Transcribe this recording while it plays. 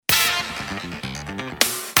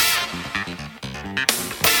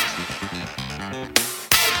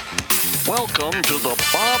Welcome to the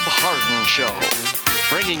Bob Harden Show,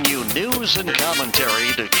 bringing you news and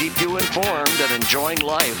commentary to keep you informed and enjoying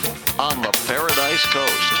life on the Paradise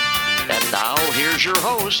Coast. And now, here's your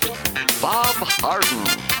host, Bob Harden.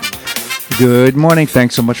 Good morning.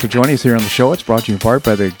 Thanks so much for joining us here on the show. It's brought to you in part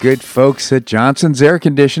by the good folks at Johnson's Air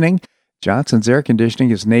Conditioning. Johnson's Air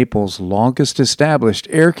Conditioning is Naples' longest established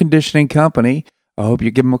air conditioning company. I hope you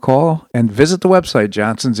give them a call and visit the website,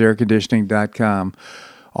 johnsonsairconditioning.com.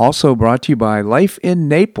 Also brought to you by Life in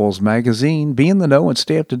Naples magazine. Be in the know and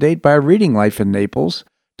stay up to date by reading Life in Naples.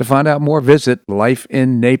 To find out more, visit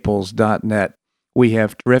lifeinnaples.net. We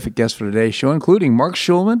have terrific guests for today's show, including Mark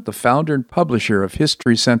Schulman, the founder and publisher of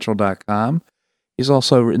HistoryCentral.com. He's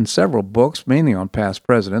also written several books, mainly on past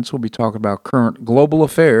presidents. We'll be talking about current global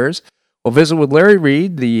affairs. We'll visit with Larry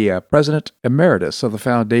Reed, the President Emeritus of the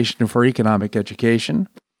Foundation for Economic Education.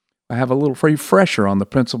 I have a little refresher on the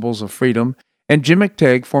principles of freedom. And Jim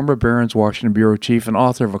McTagg, former Barron's Washington Bureau Chief and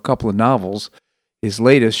author of a couple of novels, his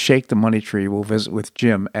latest, Shake the Money Tree, we'll visit with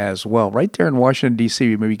Jim as well. Right there in Washington, D.C.,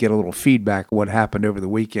 we maybe get a little feedback of what happened over the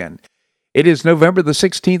weekend. It is November the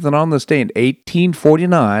 16th, and on this day in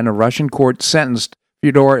 1849, a Russian court sentenced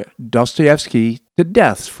Fyodor Dostoevsky to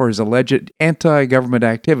death for his alleged anti-government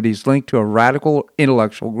activities linked to a radical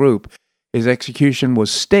intellectual group. His execution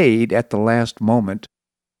was stayed at the last moment.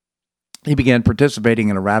 He began participating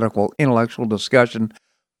in a radical intellectual discussion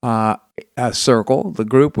circle. The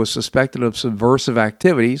group was suspected of subversive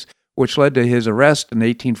activities, which led to his arrest in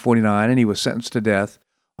 1849, and he was sentenced to death.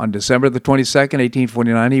 On December the 22nd,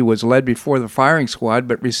 1849, he was led before the firing squad,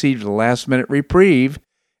 but received a last-minute reprieve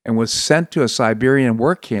and was sent to a Siberian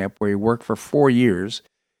work camp where he worked for 4 years.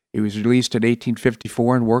 He was released in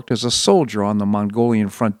 1854 and worked as a soldier on the Mongolian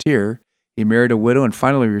frontier. He married a widow and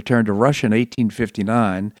finally returned to Russia in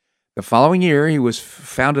 1859. The following year, he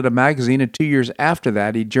founded a magazine, and 2 years after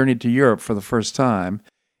that, he journeyed to Europe for the first time.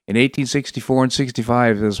 In 1864 and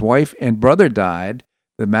 65, his wife and brother died.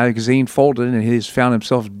 The magazine folded, and he found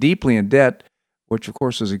himself deeply in debt, which, of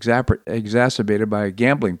course, was exacerbated by a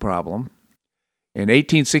gambling problem. In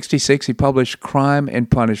 1866, he published Crime and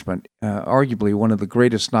Punishment, arguably one of the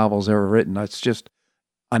greatest novels ever written. It's just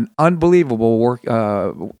an unbelievable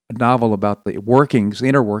novel about the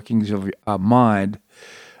inner workings of a mind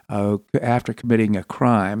after committing a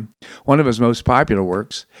crime. One of his most popular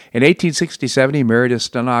works. In 1867, he married a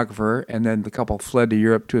stenographer, and then the couple fled to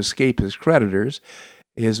Europe to escape his creditors.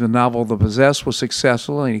 His novel, The Possessed, was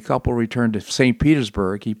successful, and the couple returned to St.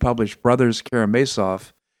 Petersburg. He published Brothers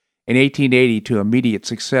Karamazov in 1880 to immediate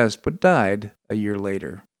success, but died a year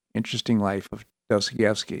later. Interesting life of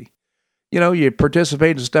Dostoevsky. You know, you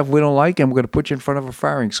participate in stuff we don't like, and we're going to put you in front of a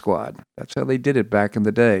firing squad. That's how they did it back in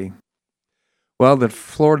the day. Well, the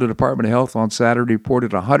Florida Department of Health on Saturday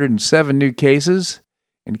reported 107 new cases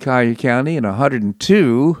in Collier County and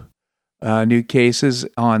 102 new cases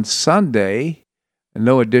on Sunday, and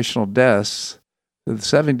no additional deaths. The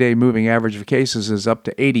 7-day moving average of cases is up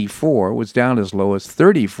to 84. It was down as low as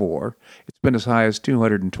 34. It's been as high as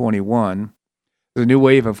 221. There's a new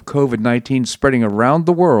wave of COVID-19 spreading around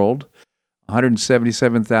the world.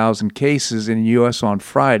 177,000 cases in the U.S. on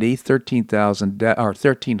Friday,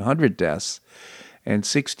 1,300 deaths, and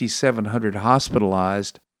 6,700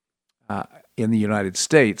 hospitalized in the United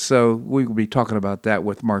States. So we will be talking about that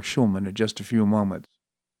with Mark Schulman in just a few moments.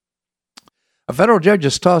 A federal judge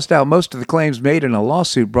has tossed out most of the claims made in a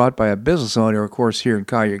lawsuit brought by a business owner, of course, here in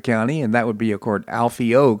Collier County, and that would be, of course,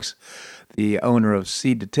 Alfie Oakes, the owner of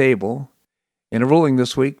Seed to Table. In a ruling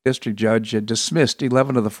this week, District Judge dismissed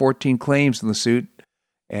 11 of the 14 claims in the suit.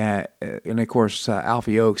 And of course,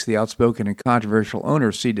 Alfie Oakes, the outspoken and controversial owner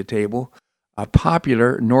of Seed to Table, a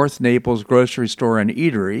popular North Naples grocery store and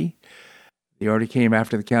eatery. The order came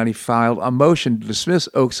after the county filed a motion to dismiss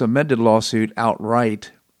Oakes' amended lawsuit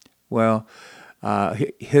outright. Well,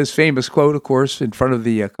 his famous quote, of course, in front of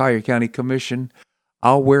the Collier County Commission,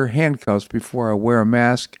 "I'll wear handcuffs before I wear a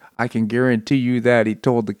mask. I can guarantee you that," he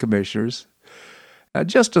told the commissioners.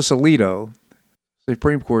 Justice Alito,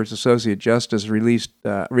 Supreme Court's Associate Justice,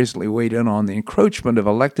 recently weighed in on the encroachment of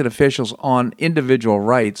elected officials on individual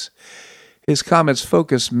rights. His comments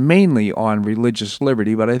focus mainly on religious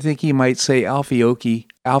liberty, but I think he might say Alfie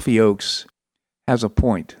Oakes has a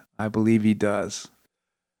point. I believe he does.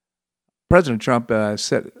 President Trump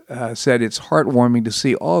said it's heartwarming to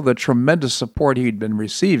see all the tremendous support he'd been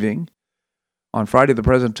receiving. On Friday, the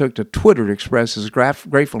president took to Twitter to express his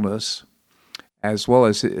gratefulness, as well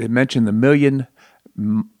as it mentioned the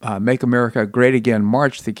Make America Great Again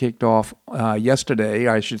march that kicked off yesterday,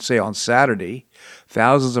 I should say on Saturday.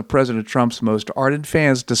 Thousands of President Trump's most ardent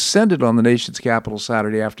fans descended on the nation's capital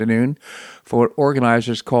Saturday afternoon for what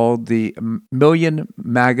organizers called the Million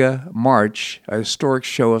MAGA March, a historic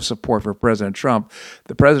show of support for President Trump.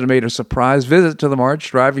 The president made a surprise visit to the march,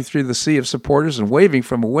 driving through the sea of supporters and waving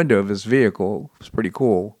from a window of his vehicle. It was pretty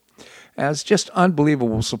cool. It's just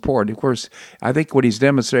unbelievable support. Of course, I think what he's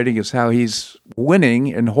demonstrating is how he's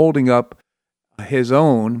winning and holding up his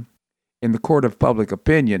own in the court of public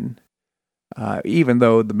opinion, even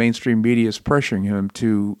though the mainstream media is pressuring him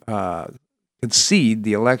to concede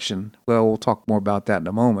the election. Well, we'll talk more about that in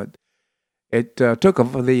a moment.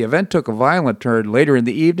 The event took a violent turn later in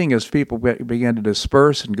the evening as people began to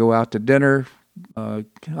disperse and go out to dinner.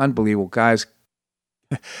 Unbelievable. Guys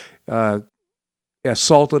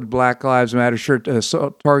assaulted Black Lives Matter shirt,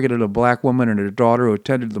 targeted a black woman and her daughter who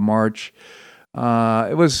attended the march.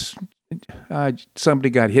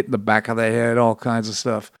 Somebody got hit in the back of the head, all kinds of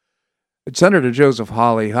stuff. Senator Joseph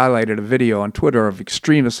Hawley highlighted a video on Twitter of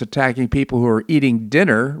extremists attacking people who are eating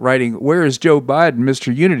dinner, writing, "Where is Joe Biden,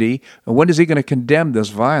 Mr. Unity? And when is he going to condemn this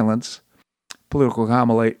violence?" Political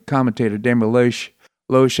commentator Damon Loesch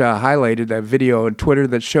highlighted a video on Twitter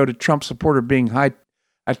that showed a Trump supporter being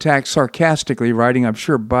attacked sarcastically, writing, "I'm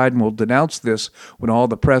sure Biden will denounce this when all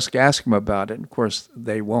the press ask him about it." And of course,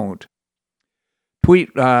 they won't.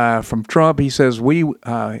 Tweet from Trump, he says,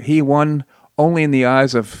 he won only in the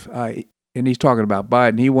eyes of, and he's talking about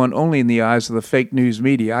Biden, he won only in the eyes of the fake news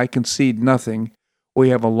media. I concede nothing. We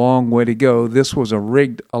have a long way to go. This was a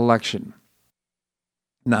rigged election.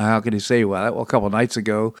 Now, how could he say, well, a couple of nights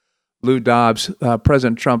ago, Lou Dobbs,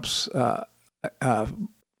 President Trump's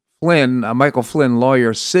Michael Flynn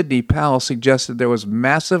lawyer Sidney Powell suggested there was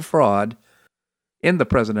massive fraud in the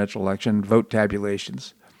presidential election vote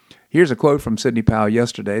tabulations. Here's a quote from Sidney Powell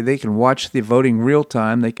yesterday. "They can watch the voting real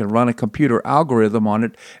time. They can run a computer algorithm on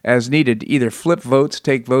it as needed to either flip votes,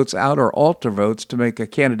 take votes out, or alter votes to make a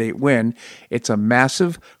candidate win. It's a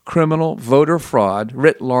massive criminal voter fraud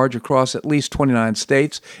writ large across at least 29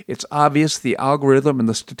 states. It's obvious the algorithm and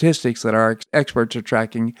the statistics that our experts are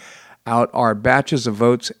tracking out are batches of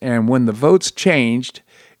votes, and when the votes changed,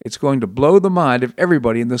 it's going to blow the mind of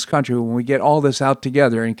everybody in this country when we get all this out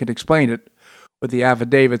together and can explain it with the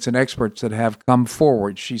affidavits and experts that have come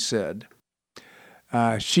forward," she said.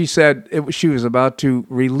 She said she was about to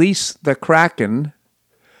release the Kraken.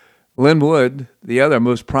 Lynn Wood, the other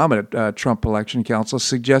most prominent Trump election counsel,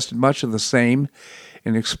 suggested much of the same.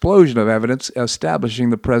 An explosion of evidence establishing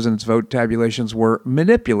the president's vote tabulations were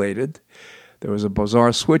manipulated. There was a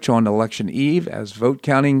bizarre switch on election eve as vote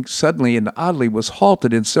counting suddenly and oddly was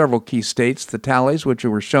halted in several key states. The tallies, which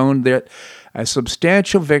were shown that a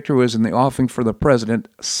substantial victory was in the offing for the president,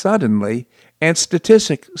 suddenly and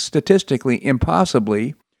statistically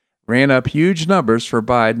impossibly ran up huge numbers for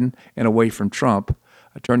Biden and away from Trump.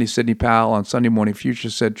 Attorney Sidney Powell on Sunday Morning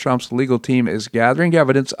Future said Trump's legal team is gathering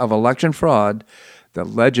evidence of election fraud that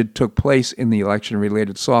alleged took place in the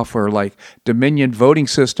election-related software like Dominion voting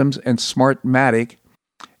systems and Smartmatic.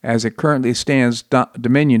 As it currently stands,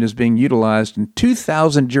 Dominion is being utilized in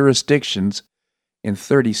 2,000 jurisdictions in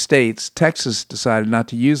 30 states. Texas decided not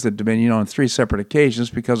to use the Dominion on 3 separate occasions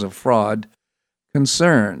because of fraud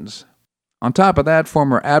concerns. On top of that,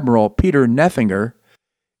 former Admiral Peter Neffinger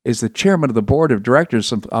is the chairman of the board of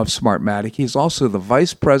directors of Smartmatic. He's also the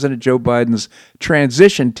vice president of Joe Biden's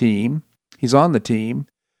transition team. He's on the team,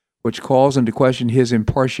 which calls into question his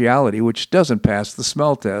impartiality, which doesn't pass the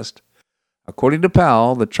smell test. According to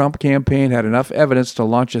Powell, the Trump campaign had enough evidence to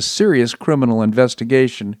launch a serious criminal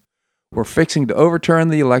investigation. We're fixing to overturn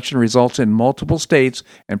the election results in multiple states,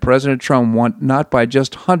 and President Trump won not by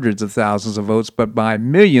just hundreds of thousands of votes, but by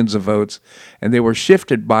millions of votes, and they were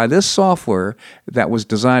shifted by this software that was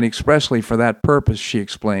designed expressly for that purpose, she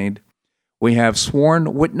explained. We have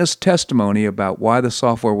sworn witness testimony about why the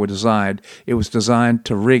software was designed. It was designed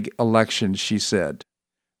to rig elections, she said.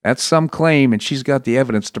 That's some claim, and she's got the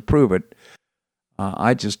evidence to prove it.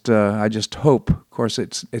 I just hope, of course,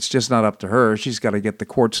 it's just not up to her. She's got to get the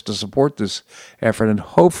courts to support this effort, and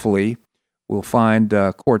hopefully we'll find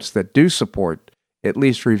courts that do support at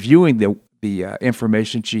least reviewing the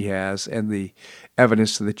information she has and the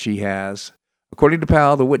evidence that she has. According to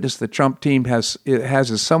Powell, the witness the Trump team has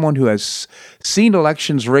is someone who has seen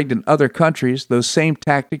elections rigged in other countries. Those same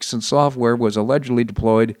tactics and software was allegedly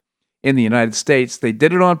deployed in the United States. They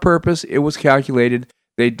did it on purpose. It was calculated.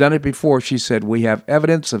 They'd done it before, she said. We have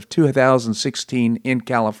evidence of 2016 in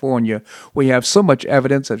California. We have so much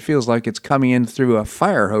evidence it feels like it's coming in through a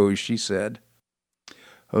fire hose, she said.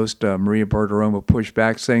 Host Maria Bartiromo pushed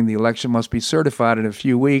back, saying the election must be certified in a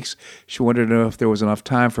few weeks. She wanted to know if there was enough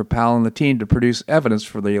time for Powell and the team to produce evidence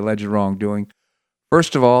for the alleged wrongdoing.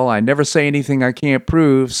 First of all, I never say anything I can't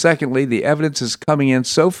prove. Secondly, the evidence is coming in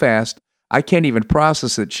so fast, I can't even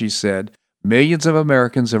process it, she said. Millions of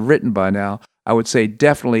Americans have written by now. I would say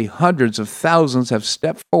definitely hundreds of thousands have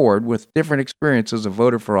stepped forward with different experiences of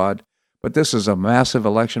voter fraud. But this is a massive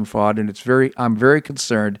election fraud, and I'm very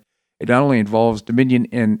concerned. It not only involves Dominion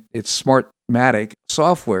and its Smartmatic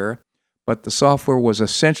software, but the software was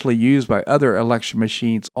essentially used by other election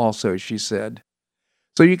machines also, she said.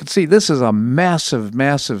 So you can see this is a massive,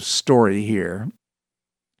 massive story here.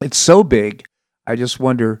 It's so big, I just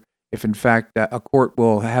wonder if, in fact, a court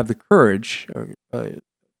will have the courage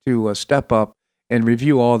to step up and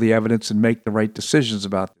review all the evidence and make the right decisions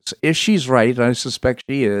about this. If she's right, and I suspect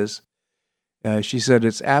she is, she said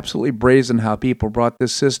it's absolutely brazen how people brought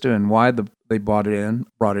this system and why they brought it in.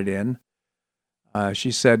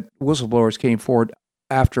 She said whistleblowers came forward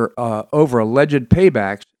after over alleged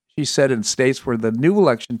paybacks. She said in states where the new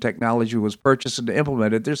election technology was purchased and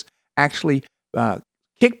implemented, there's actually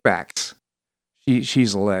kickbacks,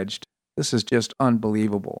 she's alleged. This is just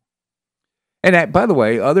unbelievable. And by the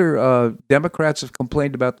way, other Democrats have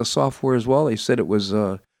complained about the software as well. They said it was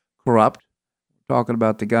corrupt. Talking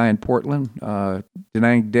about the guy in Portland,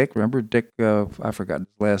 denying Dick. Remember Dick? I forgot his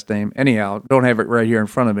last name. Anyhow, don't have it right here in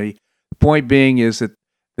front of me. The point being is that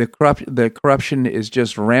the corruption is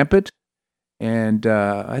just rampant, and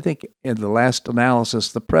I think in the last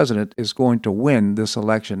analysis, the president is going to win this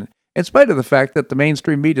election, in spite of the fact that the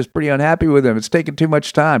mainstream media is pretty unhappy with him. It's taking too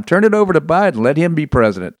much time. Turn it over to Biden. Let him be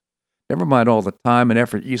president. Never mind all the time and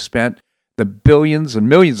effort you spent, the billions and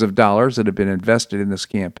millions of dollars that have been invested in this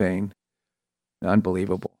campaign.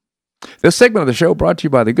 Unbelievable. This segment of the show brought to you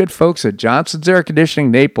by the good folks at Johnson's Air Conditioning,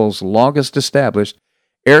 Naples' longest established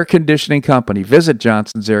air conditioning company. Visit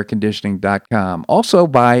johnsonsairconditioning.com. Also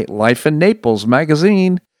by Life in Naples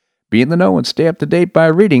magazine. Be in the know and stay up to date by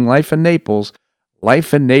reading Life in Naples.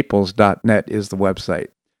 Lifeinnaples.net is the website.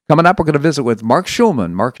 Coming up, we're going to visit with Mark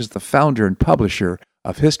Schulman. Mark is the founder and publisher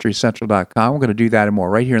of HistoryCentral.com. We're going to do that and more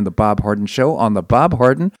right here in the Bob Harden Show on the Bob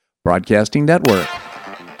Harden Broadcasting Network.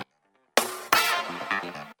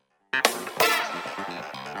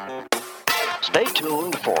 Stay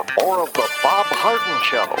tuned for more of the Bob Harden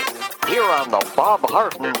Show here on the Bob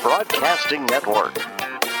Harden Broadcasting Network.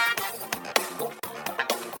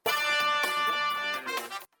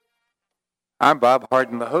 I'm Bob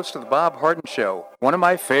Harden, the host of the Bob Harden Show. One of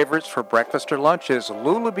my favorites for breakfast or lunch is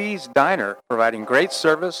Lulabee's Diner, providing great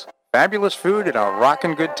service, fabulous food, and a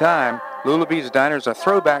rockin' good time. Lulabee's Diner is a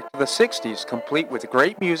throwback to the 60s, complete with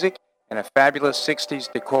great music and a fabulous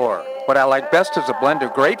 60s decor. What I like best is a blend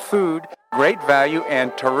of great food, great value,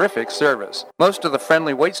 and terrific service. Most of the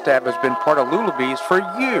friendly waitstaff has been part of Lulabee's for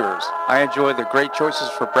years. I enjoy the great choices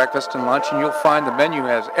for breakfast and lunch, and you'll find the menu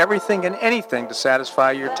has everything and anything to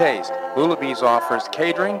satisfy your taste. Lulabee's offers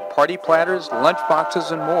catering, party platters, lunch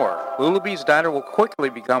boxes, and more. Lulabee's Diner will quickly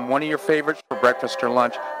become one of your favorites for breakfast or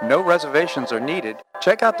lunch. No reservations are needed.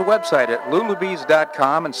 Check out the website at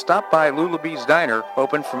lulabees.com and stop by Lulabee's Diner,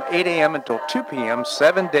 open from 8 a.m. until 2 p.m.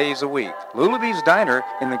 7 days a week. Lulabee's Diner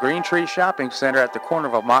in the Green Tree Shopping Center at the corner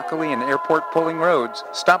of Immokalee and Airport Pulling Roads.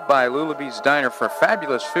 Stop by Lulabee's Diner for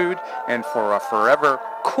fabulous food and for a forever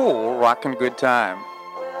cool rockin' good time.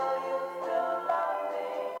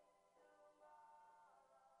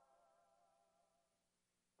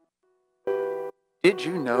 Did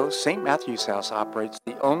you know St. Matthew's House operates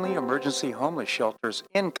the only emergency homeless shelters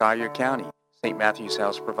in Collier County? St. Matthew's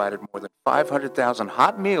House provided more than 500,000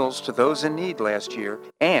 hot meals to those in need last year,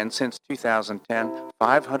 and since 2010,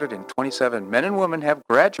 527 men and women have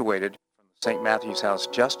graduated from the St. Matthew's House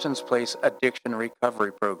Justin's Place Addiction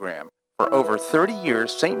Recovery Program. For over 30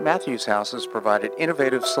 years, St. Matthew's House has provided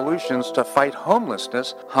innovative solutions to fight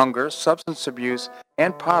homelessness, hunger, substance abuse,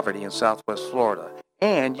 and poverty in Southwest Florida.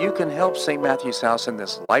 And you can help St. Matthew's House in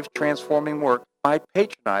this life-transforming work by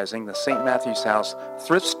patronizing the St. Matthew's House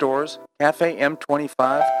thrift stores, Cafe M25,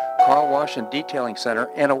 car wash and detailing center,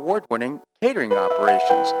 and award-winning catering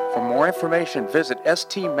operations. For more information, visit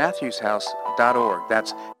stmatthewshouse.org.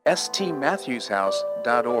 That's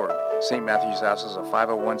stmatthewshouse.org. St. Matthew's House is a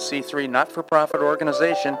 501c3 not-for-profit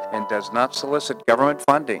organization and does not solicit government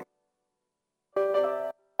funding.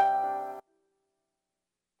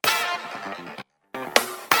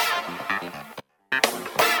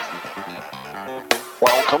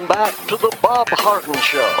 Welcome back to the Bob Harden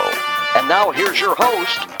Show. And now here's your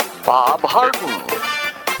host, Bob Harden.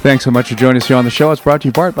 Thanks so much for joining us here on the show. It's brought to you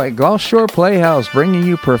in part by Gulf Shore Playhouse, bringing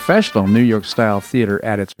you professional New York-style theater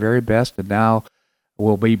at its very best. And now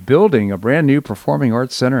will be building a brand new performing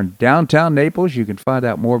arts center in downtown Naples. You can find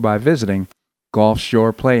out more by visiting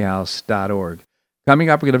GulfshorePlayhouse.org. Coming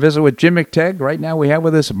up, we're going to visit with Jim McTagg. Right now we have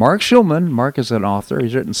with us Mark Schulman. Mark is an author.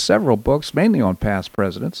 He's written several books, mainly on past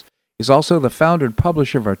presidents. He's also the founder and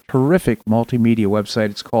publisher of a terrific multimedia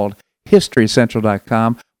website. It's called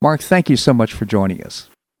HistoryCentral.com. Mark, thank you so much for joining us.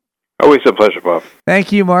 Always a pleasure, Bob.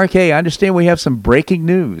 Thank you, Mark. Hey, I understand we have some breaking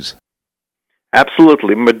news.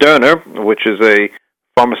 Absolutely. Moderna, which is a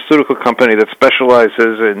pharmaceutical company that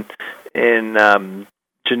specializes in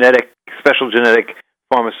special genetic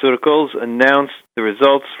pharmaceuticals, announced the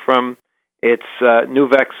results from its new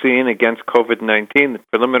vaccine against COVID-19. The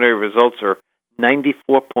preliminary results are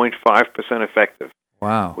 94.5% effective.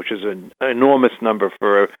 Wow. Which is an enormous number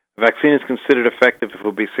for a vaccine. Is considered effective if it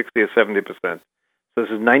will be 60 or 70%. So this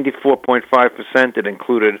is 94.5%. It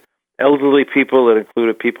included elderly people. It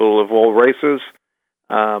included people of all races.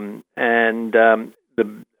 Also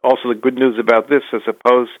the good news about this, as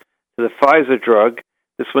opposed to the Pfizer drug,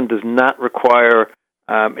 this one does not require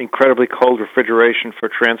incredibly cold refrigeration for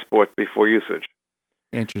transport before usage.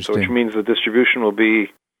 Interesting. So which means the distribution will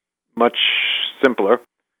be much simpler, to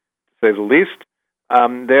say the least.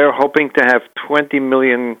 They're hoping to have 20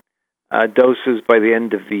 million doses by the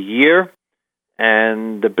end of the year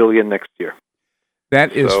and 1 billion next year.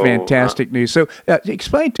 That is fantastic news. So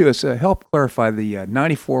explain to us, help clarify the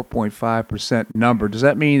 94.5% number. Does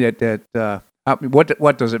that mean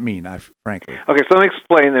what does it mean, frankly? Okay, so let me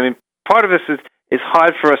explain. I mean, part of this is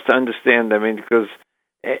hard for us to understand. I mean, because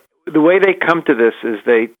the way they come to this is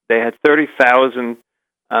they had 30,000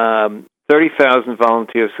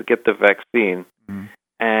 volunteers to get the vaccine,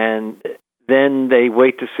 and then they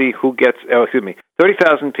wait to see who gets.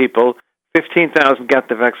 30,000 people. 15,000 got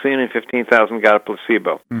the vaccine and 15,000 got a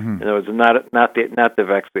placebo. In other words, not the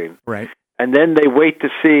vaccine. Right. And then they wait to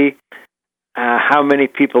see how many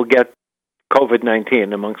people get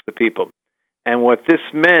COVID-19 amongst the people. And what this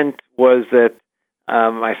meant was that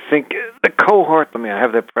I think the cohort. I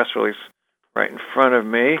have the press release right in front of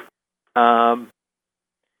me. It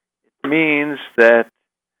means that.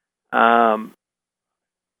 Hold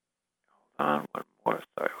on, one more.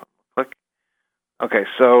 Sorry, click. Okay,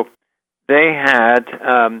 so. They had,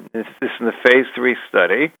 this is in the phase 3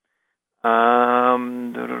 study,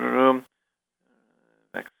 vaccine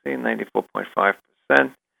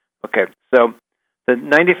 94.5%. Okay, so the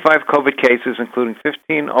 95 COVID cases, including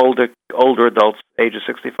 15 older adults, ages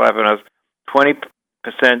 65 and up, 20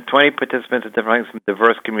 participants in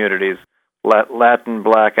diverse communities, Latin,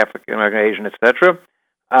 Black, African American, Asian, etc.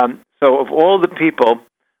 So of all the people,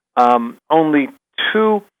 only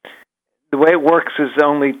 2. The way it works is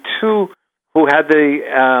only 2 who had the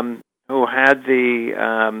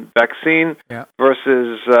vaccine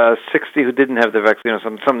versus 60 who didn't have the vaccine, or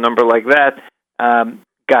some number like that,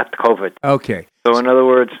 got COVID. Okay. So in other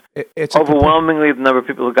words, it's overwhelmingly the number of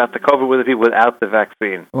people who got the COVID were the people without the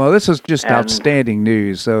vaccine. Well, this is just outstanding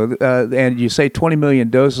news. So, and you say 20 million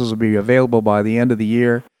doses will be available by the end of the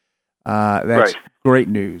year. That's great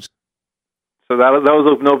news. So those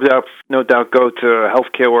will no doubt go to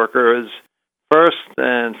healthcare workers first,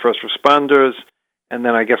 and first responders, and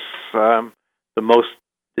then I guess the most,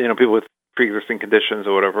 people with pre-existing conditions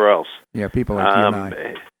or whatever else. Yeah, people like you and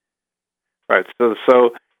I. Right. So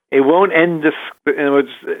it won't end this. In other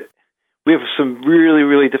words, we have some really,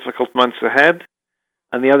 really difficult months ahead.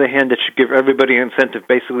 On the other hand, it should give everybody an incentive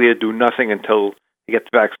basically to do nothing until you get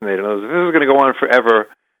vaccinated. In other words, if this is going to go on forever,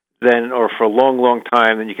 or for a long, long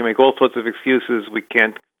time, then you can make all sorts of excuses. We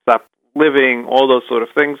can't stop living, all those sort of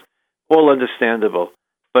things. All understandable.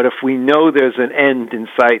 But if we know there's an end in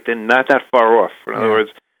sight, then not that far off. In other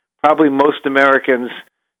words, probably most Americans,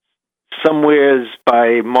 somewheres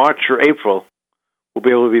by March or April, will be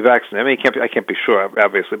able to be vaccinated. I mean, I can't be sure,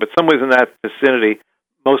 obviously, but somewheres in that vicinity,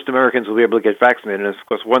 most Americans will be able to get vaccinated. And of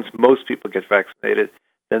course, once most people get vaccinated,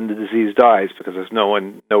 then the disease dies because there's nowhere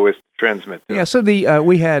to transmit. Yeah. So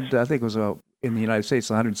we had, I think it was in the United States,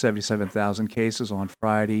 177,000 cases on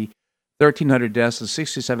Friday. 1,300 deaths and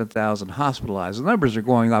 67,000 hospitalized. The numbers are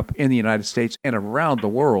going up in the United States and around the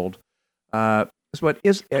world. Do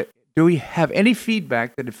we have any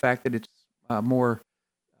feedback that the fact that it's more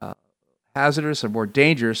hazardous or more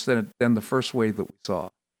dangerous than the first wave that we saw?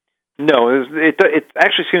 No, it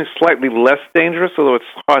actually seems slightly less dangerous, although it's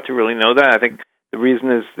hard to really know that. I think the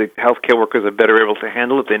reason is the healthcare workers are better able to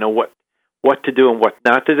handle it. They know what to do and what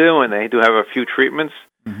not to do, and they do have a few treatments.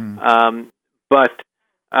 But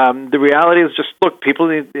the reality is just look. People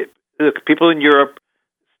in Europe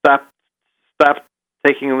stop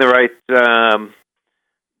taking the right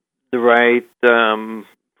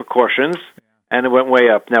precautions, and it went way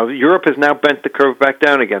up. Now, Europe has now bent the curve back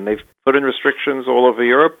down again. They've put in restrictions all over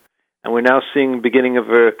Europe, and we're now seeing the beginning of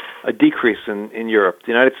a decrease in Europe.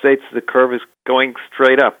 The United States, the curve is going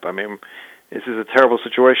straight up. I mean, this is a terrible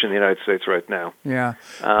situation in the United States right now. Yeah.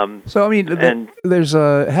 So, I mean, there's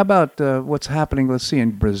how about what's happening, let's see,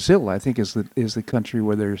 in Brazil, I think is the country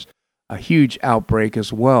where there's a huge outbreak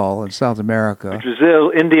as well in South America.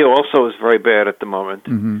 Brazil, India also is very bad at the moment.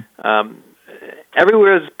 Mm-hmm.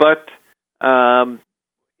 Everywhere but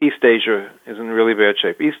East Asia is in really bad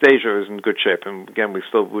shape. East Asia is in good shape, and again, we've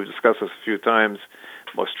discussed this a few times.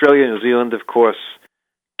 Australia, New Zealand, of course,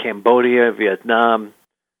 Cambodia, Vietnam,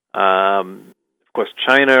 of course,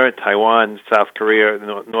 China, Taiwan, South Korea,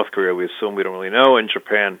 North Korea. We assume we don't really know, and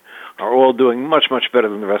Japan are all doing much, much better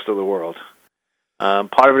than the rest of the world.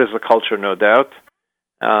 Part of it is the culture, no doubt.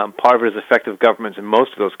 Part of it is effective governments in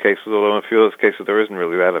most of those cases, although in a few of those cases there isn't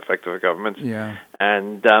really that effective a government. Yeah.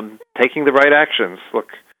 And taking the right actions. Look,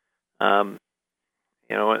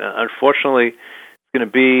 unfortunately,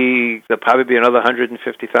 there'll probably be another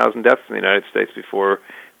 150,000 deaths in the United States before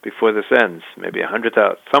this ends. Maybe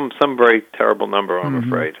 100,000, some very terrible number, I'm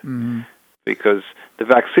afraid, because the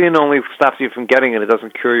vaccine only stops you from getting it; it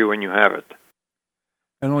doesn't cure you when you have it.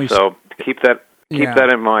 So keep that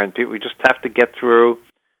in mind. We just have to get through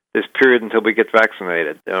this period until we get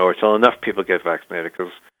vaccinated, or until enough people get vaccinated,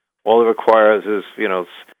 because all it requires is,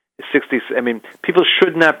 60. I mean, people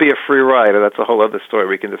should not be a free rider. That's a whole other story.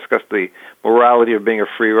 We can discuss the morality of being a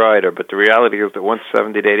free rider, but the reality is that once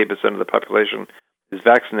 70 to 80% of the population is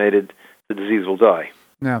vaccinated, the disease will die.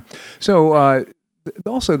 Yeah. So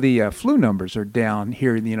also the flu numbers are down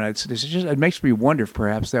here in the United States. It makes me wonder if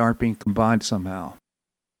perhaps they aren't being combined somehow.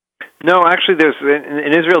 No, actually,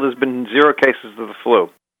 in Israel there's been 0 cases of the flu.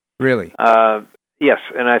 Really? Yes,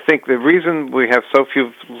 and I think the reason we have so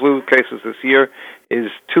few flu cases this year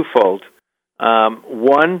is twofold.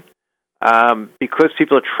 One, because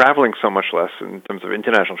people are traveling so much less in terms of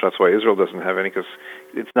international travel. That's why Israel doesn't have any, because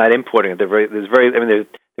it's not importing it.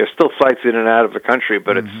 There's still flights in and out of the country,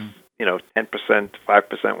 but it's 10%,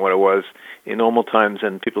 5% what it was in normal times,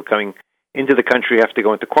 and people coming into the country have to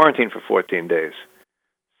go into quarantine for 14 days.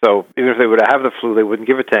 So even if they were to have the flu, they wouldn't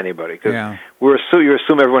give it to anybody, because you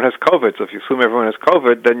assume everyone has COVID. So if you assume everyone has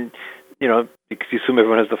COVID, then because you assume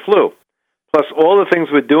everyone has the flu. Plus, all the things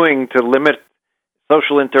we're doing to limit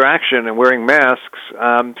social interaction and wearing masks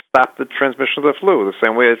stop the transmission of the flu, the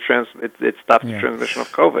same way it stops the transmission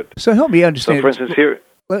of COVID. So help me understand. So, for instance, here.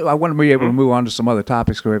 I want to be able to move on to some other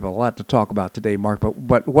topics. We have a lot to talk about today, Mark.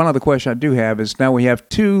 But one other question I do have is, now we have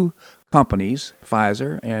 2 companies,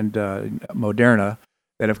 Pfizer and Moderna,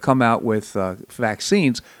 that have come out with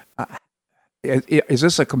vaccines. Is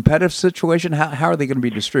this a competitive situation? How are they going to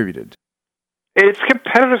be distributed? It's a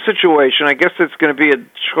competitive situation. I guess it's going to be a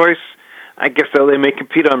choice. I guess they may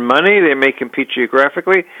compete on money. They may compete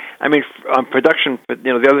geographically. I mean, on production. But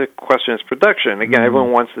the other question is production. Again,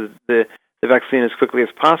 everyone wants the vaccine as quickly as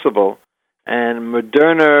possible. And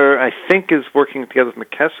Moderna, I think, is working together with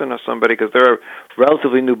McKesson or somebody, because they're a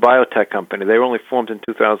relatively new biotech company. They were only formed in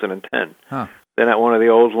 2010. Huh. They're not one of the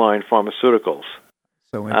old line pharmaceuticals.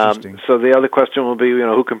 So interesting. So the other question will be,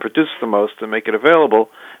 who can produce the most and make it available.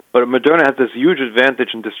 But Moderna has this huge advantage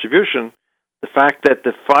in distribution. The fact that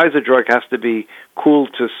the Pfizer drug has to be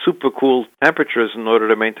cooled to super cool temperatures in order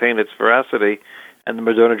to maintain its veracity, and the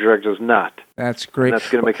Moderna drug does not. That's great. And that's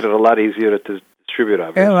going to make it a lot easier to distribute,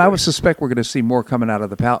 obviously. And I would suspect we're going to see more coming out of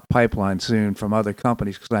the pipeline soon from other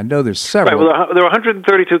companies, because I know there's several. Right, well, there are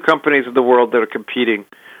 132 companies in the world that are competing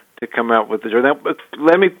to come out with the drug. Now,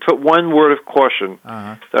 let me put one word of caution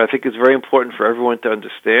that I think is very important for everyone to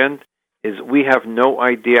understand, is we have no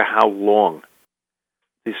idea how long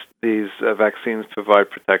these vaccines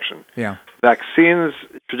provide protection. Yeah. Vaccines,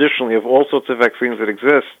 traditionally, of all sorts of vaccines that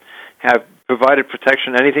exist, have provided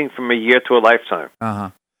protection anything from a year to a lifetime.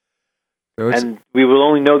 So and we will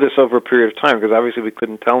only know this over a period of time, because obviously we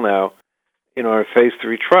couldn't tell now. In our phase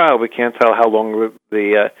 3 trial, we can't tell how long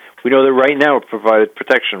we know that right now it provided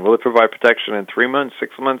protection. Will it provide protection in 3 months,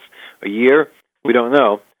 6 months, a year? We don't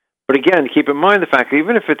know. But again, keep in mind the fact that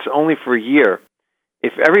even if it's only for a year,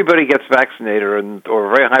 if everybody gets vaccinated, or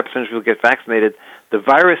a very high percentage of people get vaccinated, the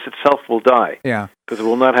virus itself will die. Yeah. Because it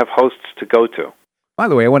will not have hosts to go to. By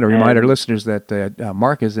the way, I want to remind our listeners that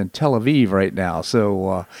Mark is in Tel Aviv right now,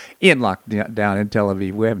 so in lockdown in Tel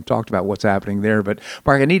Aviv. We haven't talked about what's happening there, but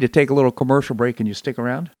Mark, I need to take a little commercial break. Can you stick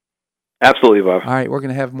around? Absolutely, Bob. All right, we're going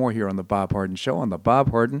to have more here on The Bob Harden Show on the Bob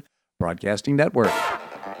Harden Broadcasting Network.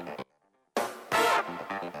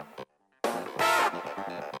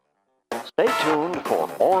 Stay tuned for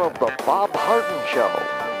more of The Bob Harden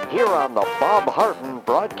Show. here on the Bob Harden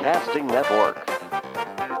Broadcasting Network.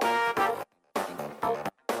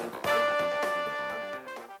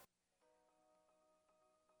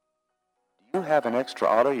 Do you have an extra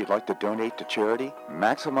auto you'd like to donate to charity?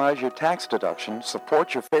 Maximize your tax deduction,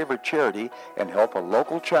 support your favorite charity, and help a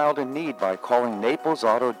local child in need by calling Naples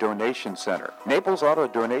Auto Donation Center. Naples Auto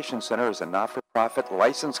Donation Center is a not-for-profit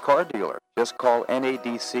licensed car dealer. Just call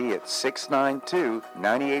NADC at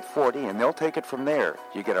 692-9840 and they'll take it from there.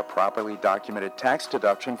 You get a properly documented tax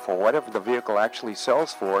deduction for whatever the vehicle actually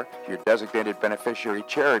sells for. Your designated beneficiary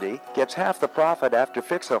charity gets half the profit after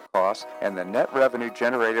fix-up costs, and the net revenue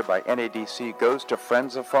generated by NADC goes to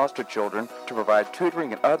Friends of Foster Children to provide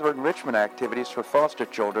tutoring and other enrichment activities for foster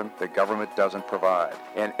children the government doesn't provide.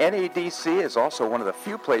 And NADC is also one of the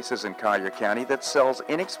few places in Collier County that sells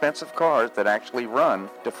inexpensive cars that actually run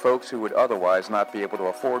to folks who would otherwise not be able to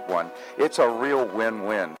afford one. It's a real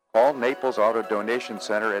win-win. Call Naples Auto Donation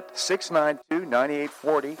Center at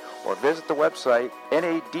 692-9840 or visit the website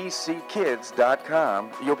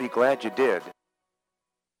nadckids.com. You'll be glad you did.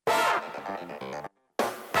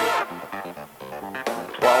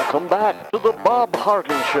 Welcome back to the Bob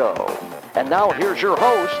Harden Show. And now here's your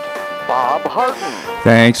host, Bob Harden.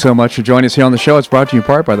 Thanks so much for joining us here on the show. It's brought to you in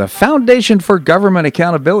part by the Foundation for Government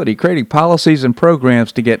Accountability, creating policies and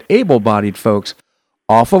programs to get able-bodied folks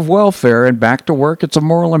off of welfare and back to work. It's a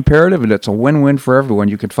moral imperative, and it's a win-win for everyone.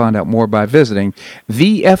 You can find out more by visiting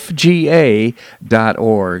thefga.org.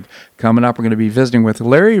 Coming up, we're going to be visiting with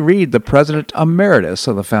Larry Reed, the President Emeritus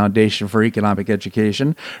of the Foundation for Economic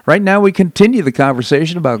Education. Right now, we continue the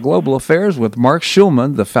conversation about global affairs with Mark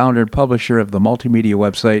Schulman, the founder and publisher of the multimedia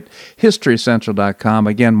website HistoryCentral.com.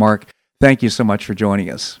 Again, Mark, thank you so much for joining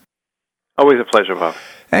us. Always a pleasure, Bob.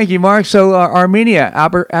 Thank you, Mark. So Armenia,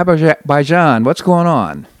 Azerbaijan, what's going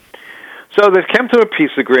on? So they've come to a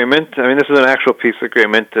peace agreement. I mean, this is an actual peace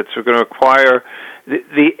agreement that's going to require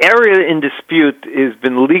the area in dispute has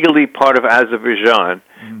been legally part of Azerbaijan,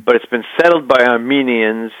 but it's been settled by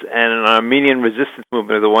Armenians, and an Armenian resistance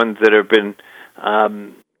movement are the ones that have been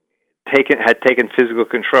taken physical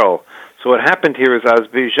control. So what happened here is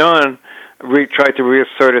Azerbaijan tried to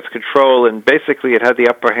reassert its control, and basically it had the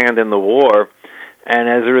upper hand in the war. And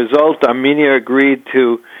as a result, Armenia agreed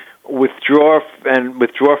to withdraw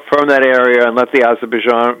from that area and let the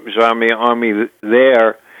Azerbaijan army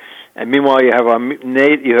there. And meanwhile, you have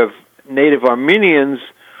native Armenians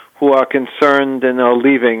who are concerned and are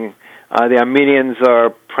leaving. The Armenians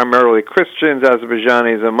are primarily Christians.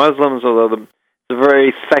 Azerbaijanis are Muslims, although it's a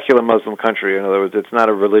very secular Muslim country. In other words, it's not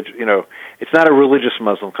a it's not a religious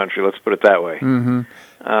Muslim country. Let's put it that way. Mm-hmm.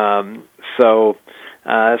 So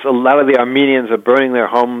a lot of the Armenians are burning their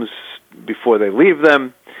homes before they leave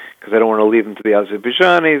them because they don't want to leave them to the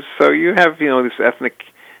Azerbaijanis. So you have this ethnic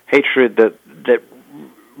hatred that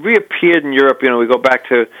reappeared in Europe. We go back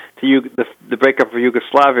to the breakup of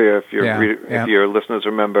Yugoslavia. If your listeners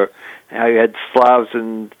remember how you had Slavs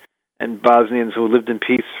and Bosnians who lived in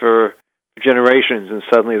peace for generations, and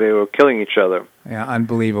suddenly they were killing each other. Yeah,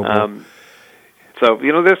 unbelievable. So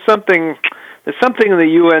there's something in the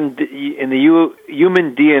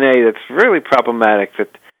human DNA that's really problematic.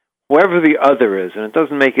 That whoever the other is, and it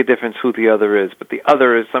doesn't make a difference who the other is, but the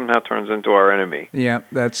other is somehow turns into our enemy. Yeah,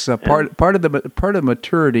 that's part of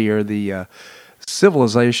maturity, or the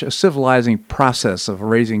civilizing process of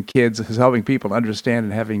raising kids, is helping people understand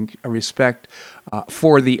and having a respect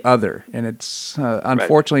for the other. And it's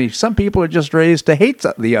unfortunately some people are just raised to hate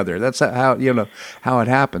the other. That's how it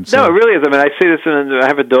happens. No, it really is. I mean, I see this, and I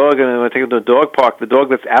have a dog, and when I take him to a dog park, the dog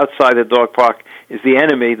that's outside the dog park is the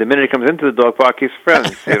enemy. The minute he comes into the dog park, he's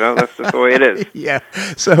friends. That's just the way it is. Yeah.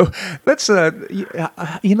 So let's.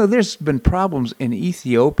 There's been problems in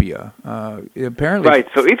Ethiopia. Apparently, right.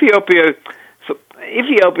 So Ethiopia,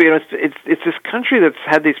 it's this country that's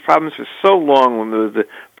had these problems for so long. When there was the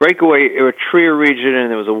breakaway Eritrea region,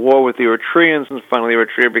 and there was a war with the Eritreans, and finally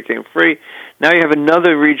Eritrea became free. Now you have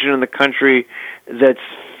another region in the country that's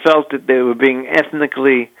felt that they were being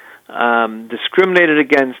ethnically discriminated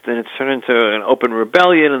against, and it's turned into an open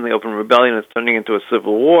rebellion, and the open rebellion is turning into a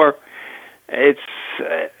civil war. It's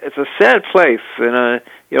a sad place, and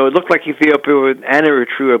it looked like Ethiopia and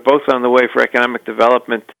Eritrea were both on the way for economic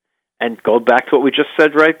development. And go back to what we just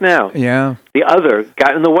said right now. Yeah, the other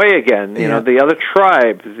got in the way again. The other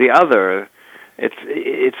tribe, the other.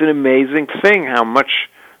 It's an amazing thing how much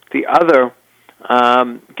the other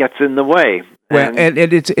gets in the way. Well, and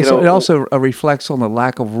it also reflects on the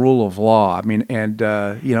lack of rule of law. I mean, and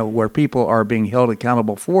where people are being held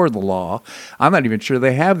accountable for the law. I'm not even sure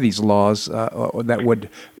they have these laws that would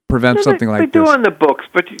prevent something like this. They do on the books,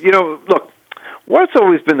 but look. what's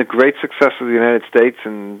always been the great success of the United States,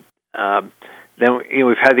 and then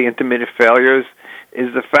we've had the intermittent failures,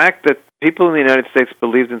 is the fact that people in the United States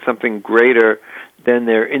believed in something greater than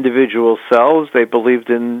their individual selves. They believed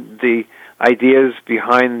in the ideas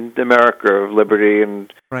behind America of liberty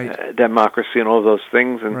and democracy and all of those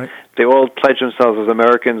things, and they all pledged themselves as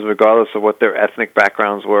Americans regardless of what their ethnic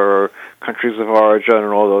backgrounds were or countries of origin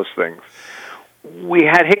and all those things. We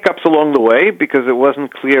had hiccups along the way because it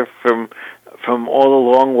wasn't clear from all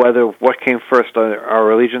along whether what came first,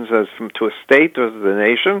 our allegiance to a state or to the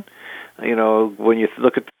nation. When you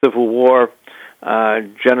look at the Civil War,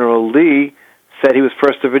 General Lee said he was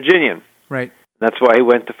first a Virginian. Right. That's why he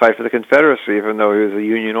went to fight for the Confederacy, even though he was a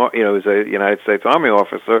he was a United States Army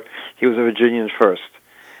officer. He was a Virginian first.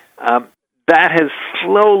 That has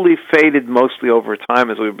slowly faded mostly over time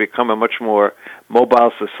as we've become a much more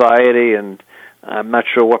mobile society, and I'm not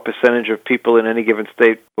sure what percentage of people in any given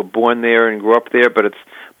state were born there and grew up there, but it's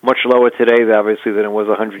much lower today, obviously, than it was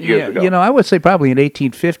 100 years ago. I would say probably in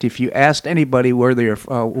 1850, if you asked anybody where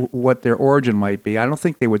what their origin might be, I don't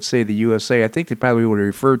think they would say the USA. I think they probably would have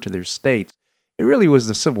referred to their states. It really was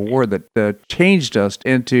the Civil War that changed us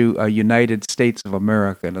into a United States of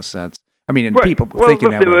America, in a sense. I mean, people thinking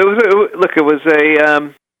that way.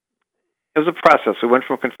 It was a process. We went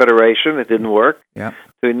from Confederation, it didn't work, to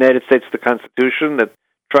the United States, the Constitution that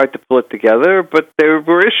tried to pull it together, but there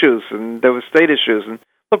were issues, and there were state issues. And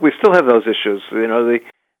look, we still have those issues.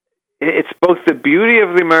 It's both the beauty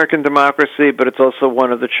of the American democracy, but it's also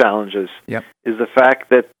one of the challenges, is the fact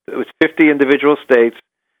that it was 50 individual states.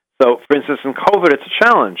 So, for instance, in COVID, it's a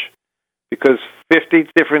challenge because 50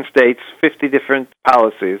 different states, 50 different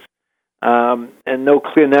policies, and no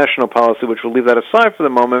clear national policy, which we'll leave that aside for the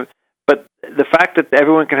moment. But the fact that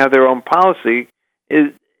everyone can have their own policy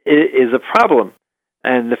is a problem.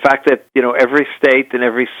 And the fact that, every state and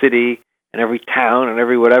every city and every town and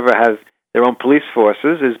every whatever has their own police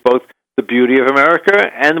forces is both the beauty of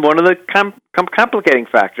America and one of the complicating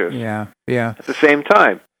factors. Yeah. At the same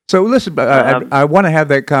time. So listen, I want to have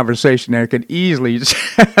that conversation. I could easily just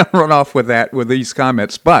run off with these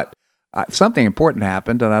comments, but something important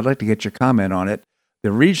happened, and I'd like to get your comment on it.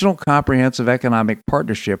 The Regional Comprehensive Economic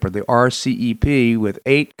Partnership, or the RCEP, with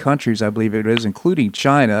 8 countries, I believe it is, including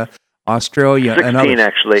China, Australia, 16, and others. 16,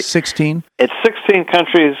 actually. 16? It's 16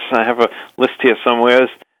 countries. I have a list here somewhere.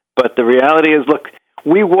 But the reality is, look,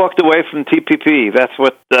 we walked away from TPP. That's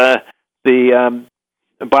what the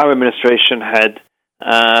Obama administration had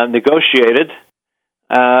negotiated,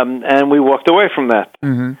 and we walked away from that.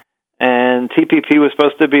 Mm-hmm. And TPP was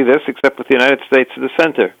supposed to be this, except with the United States at the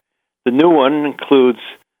center. The new one includes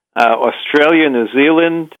Australia, New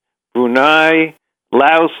Zealand, Brunei,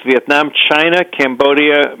 Laos, Vietnam, China,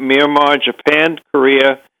 Cambodia, Myanmar, Japan,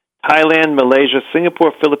 Korea, Thailand, Malaysia,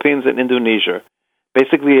 Singapore, Philippines, and Indonesia.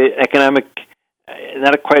 Basically, economic,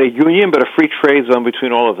 not quite a union, but a free trade zone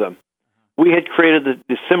between all of them. We had created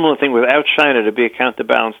the similar thing without China to be a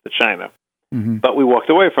counterbalance to China, but we walked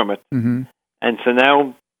away from it. Mm-hmm. And so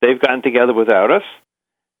now they've gotten together without us,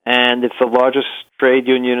 and it's the largest trade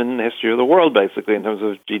union in the history of the world, basically, in terms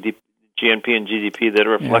of GNP and GDP that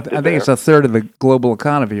are reflected I think it's a third of the global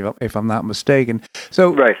economy, if I'm not mistaken.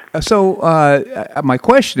 So, my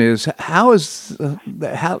question is, how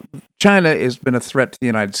China has been a threat to the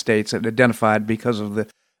United States and identified because of the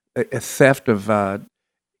theft of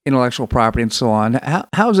intellectual property and so on.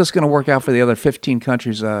 How is this going to work out for the other 15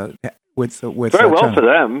 countries with very well China? For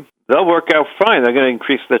them? They'll work out fine. They're going to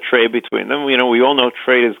increase the trade between them. We all know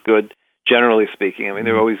trade is good, generally speaking. I mean,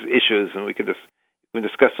 there are always issues, and we can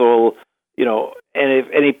discuss all, and if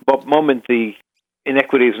any moment the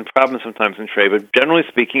inequities and problems sometimes in trade. But generally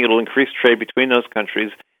speaking, it'll increase trade between those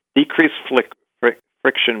countries, decrease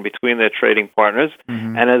friction between their trading partners,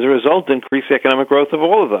 and as a result, increase the economic growth of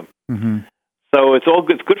all of them. Mm-hmm. So it's all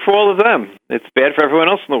good. It's good for all of them. It's bad for everyone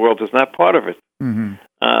else in the world who's not part of it.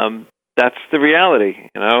 Mm-hmm. That's the reality,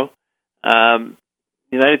 The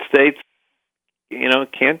United States,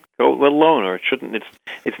 can't go alone, or it shouldn't.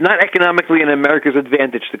 It's not economically in America's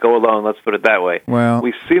advantage to go alone. Let's put it that way. Well,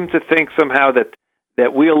 we seem to think somehow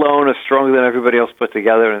that we alone are stronger than everybody else put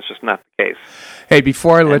together, and it's just not the case. Hey,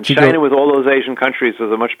 before I let you go, China with all those Asian countries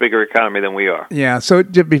is a much bigger economy than we are. Yeah. So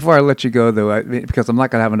before I let you go, though, because I'm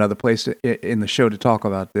not going to have another place in the show to talk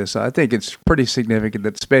about this, I think it's pretty significant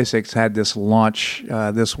that SpaceX had this launch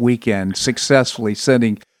this weekend, successfully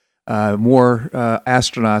sending more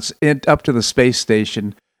astronauts up to the space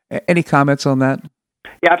station. Any comments on that?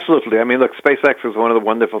 Yeah, absolutely. I mean, look, SpaceX is one of the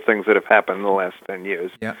wonderful things that have happened in the last 10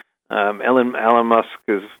 years. Yeah. Elon Musk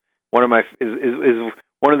is one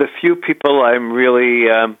of the few people I'm really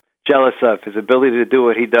jealous of. His ability to do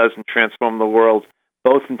what he does and transform the world,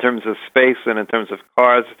 both in terms of space and in terms of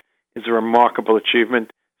cars, is a remarkable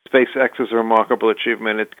achievement. SpaceX is a remarkable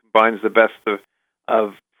achievement. It combines the best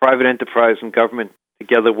of private enterprise and government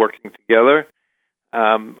together, working together.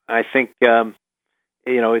 I think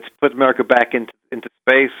it's put America back into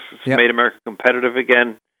space. It's made America competitive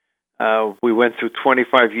again. We went through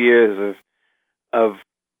 25 years of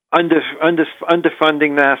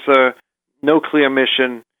underfunding NASA, no clear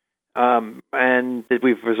mission, and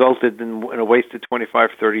we've resulted in a wasted 25,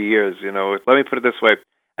 30 years. Let me put it this way.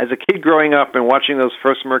 As a kid growing up and watching those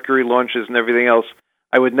first Mercury launches and everything else,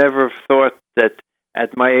 I would never have thought that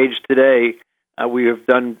at my age today, we have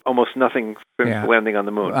done almost nothing since landing on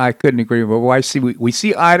the moon. I couldn't agree more. Well, we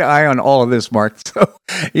see eye to eye on all of this, Mark. So,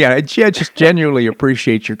 I just genuinely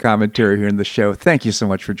appreciate your commentary here in the show. Thank you so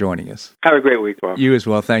much for joining us. Have a great week, Bob. You as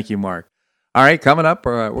well. Thank you, Mark. All right, coming up,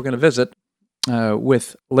 we're going to visit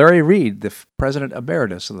with Larry Reed, the President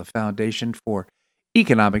Emeritus of the Foundation for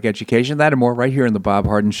Economic Education. That and more right here in the Bob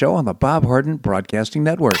Harden Show on the Bob Harden Broadcasting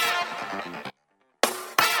Network.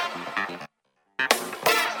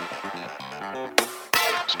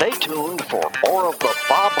 Stay tuned for more of the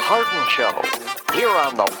Bob Harden Show here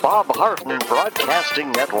on the Bob Harden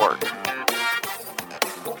Broadcasting Network.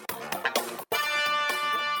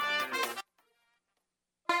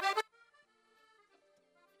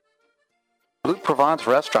 Blue Provence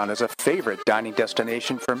Restaurant is a favorite dining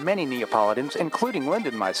destination for many Neapolitans, including Linda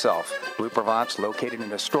and myself. Blue Provence, located in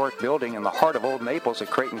a historic building in the heart of Old Naples at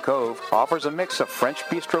Kraken Cove, offers a mix of French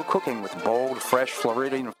bistro cooking with bold, fresh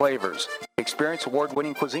Floridian flavors. Experience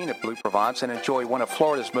award-winning cuisine at Blue Provence and enjoy one of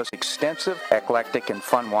Florida's most extensive, eclectic, and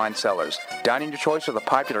fun wine cellars. Dining choice of the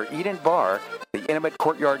popular Eat-In Bar, the intimate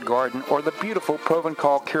Courtyard Garden, or the beautiful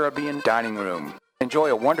Provencal Caribbean Dining Room. Enjoy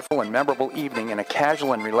a wonderful and memorable evening in a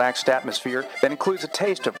casual and relaxed atmosphere that includes a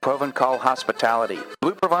taste of Provencal hospitality.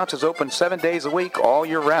 Blue Provence is open 7 days a week all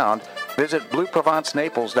year round. Visit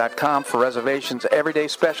BlueProvenceNaples.com for reservations, everyday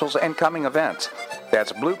specials, and coming events.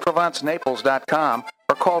 That's BlueProvenceNaples.com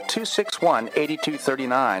or call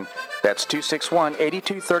 261-8239. That's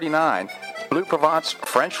 261-8239. Blue Provence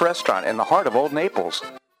French Restaurant in the heart of Old Naples.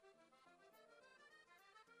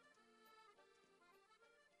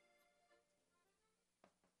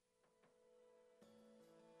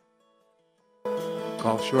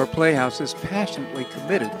 Gulf Shore Playhouse is passionately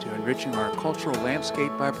committed to enriching our cultural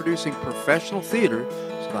landscape by producing professional theater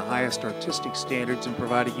to the highest artistic standards and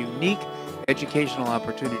providing unique educational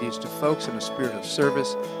opportunities to folks in a spirit of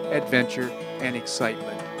service, adventure, and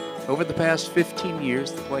excitement. Over the past 15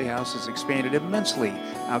 years, the Playhouse has expanded immensely,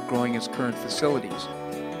 outgrowing its current facilities.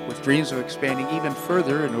 With dreams of expanding even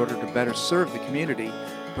further in order to better serve the community,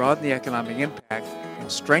 broaden the economic impact,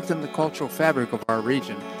 and strengthen the cultural fabric of our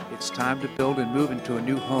region, it's time to build and move into a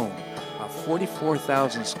new home. A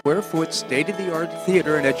 44,000 square foot state-of-the-art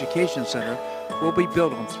theater and education center will be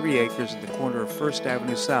built on 3 acres at the corner of 1st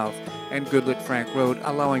Avenue South and Goodlet Frank Road,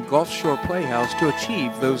 allowing Gulf Shore Playhouse to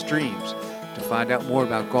achieve those dreams. To find out more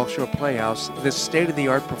about Gulf Shore Playhouse, this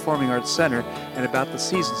state-of-the-art performing arts center, and about the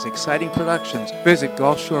season's exciting productions, visit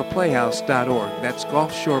GulfShorePlayhouse.org. That's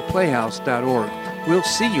GulfShorePlayhouse.org. We'll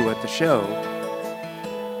see you at the show.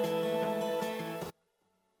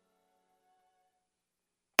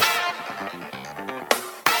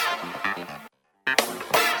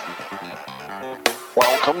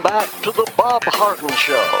 Welcome back to the Bob Harden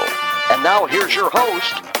Show. And now here's your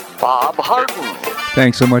host, Bob Harden.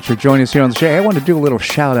 Thanks so much for joining us here on the show. I want to do a little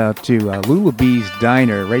shout out to Lulabee's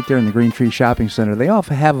Diner right there in the Green Tree Shopping Center. They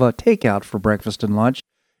often have a takeout for breakfast and lunch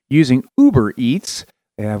using Uber Eats.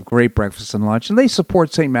 They have great breakfast and lunch, and they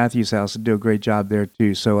support St. Matthew's House and do a great job there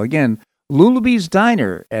too. So again, Lulabee's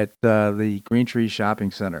Diner at the Green Tree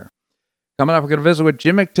Shopping Center. Coming up, we're going to visit with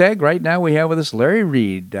Jim McTagg. Right now we have with us Larry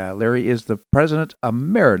Reed. Larry is the President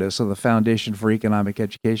Emeritus of the Foundation for Economic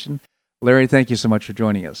Education. Larry, thank you so much for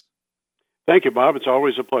joining us. Thank you, Bob. It's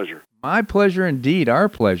always a pleasure. My pleasure indeed, our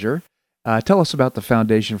pleasure. Tell us about the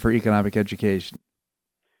Foundation for Economic Education.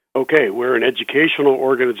 Okay, we're an educational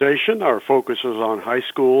organization. Our focus is on high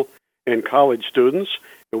school and college students.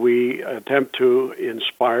 We attempt to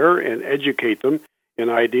inspire and educate them in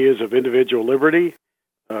ideas of individual liberty,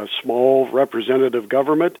 small representative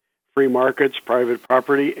government, free markets, private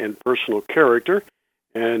property, and personal character.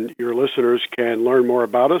 And your listeners can learn more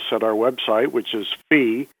about us at our website, which is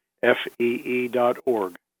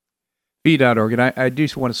FEE.org. FEE.org. And I do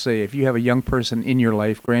want to say, if you have a young person in your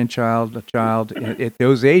life, grandchild, a child, at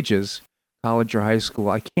those ages, college or high school,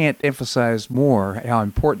 I can't emphasize more how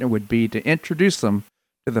important it would be to introduce them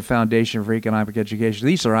to the Foundation for Economic Education.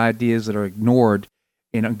 These are ideas that are ignored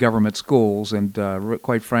in government schools, and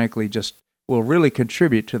quite frankly, just will really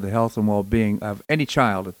contribute to the health and well-being of any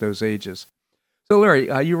child at those ages. So, Larry,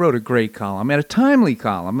 you wrote a great column, and a timely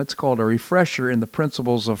column. It's called A Refresher in the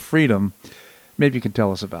Principles of Freedom. Maybe you can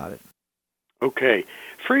tell us about it. Okay.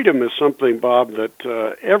 Freedom is something, Bob,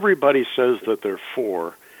 that everybody says that they're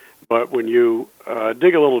for, but when you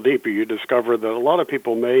dig a little deeper, you discover that a lot of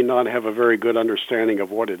people may not have a very good understanding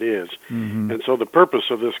of what it is. Mm-hmm. And so the purpose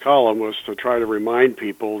of this column was to try to remind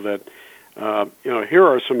people that, here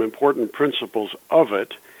are some important principles of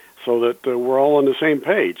it, so that we're all on the same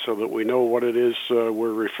page, so that we know what it is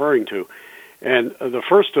we're referring to. And the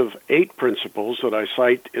first of 8 principles that I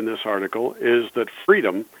cite in this article is that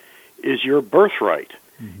freedom is your birthright.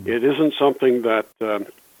 Mm-hmm. It isn't something that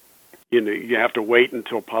you have to wait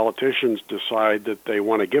until politicians decide that they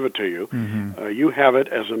want to give it to you. Mm-hmm. You have it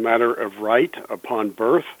as a matter of right upon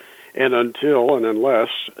birth, and until and unless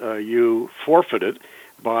you forfeit it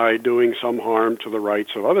by doing some harm to the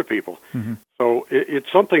rights of other people. Mm-hmm. So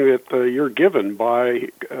it's something that you're given by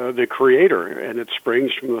the Creator, and it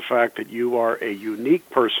springs from the fact that you are a unique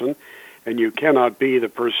person, and you cannot be the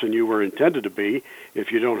person you were intended to be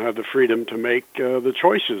if you don't have the freedom to make the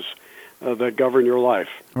choices that govern your life.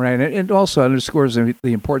 Right, and it also underscores the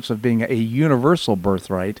importance of being a universal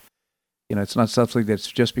birthright. It's not something that's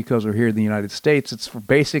just because we're here in the United States. It's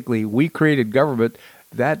basically, we created government.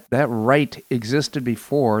 That right existed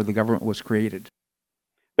before the government was created.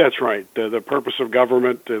 That's right. The purpose of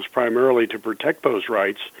government is primarily to protect those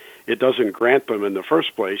rights. It doesn't grant them in the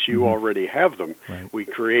first place. You already have them. Right. We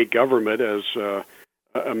create government as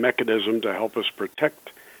a mechanism to help us protect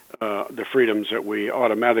the freedoms that we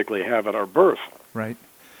automatically have at our birth. Right.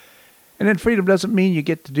 And then freedom doesn't mean you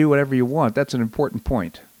get to do whatever you want. That's an important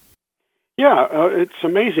point. Yeah, it's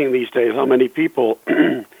amazing these days how many people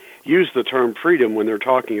use the term freedom when they're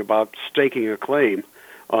talking about staking a claim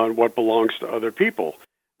on what belongs to other people.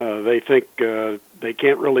 They think they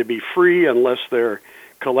can't really be free unless they're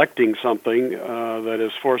collecting something that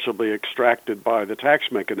is forcibly extracted by the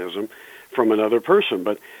tax mechanism from another person.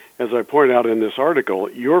 But as I point out in this article,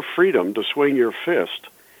 your freedom to swing your fist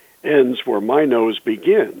ends where my nose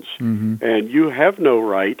begins. Mm-hmm. And you have no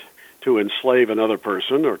right to enslave another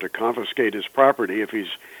person or to confiscate his property if he's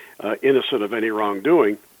innocent of any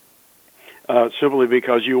wrongdoing, simply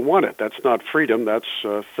because you want it. That's not freedom, that's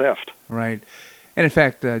theft. Right. And in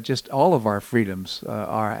fact, just all of our freedoms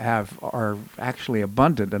are actually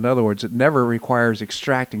abundant. In other words, it never requires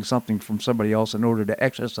extracting something from somebody else in order to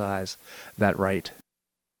exercise that right.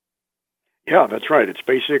 Yeah, that's right. It's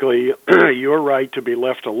basically your right to be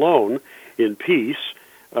left alone in peace,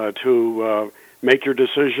 to make your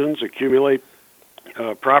decisions, accumulate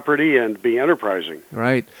property, and be enterprising.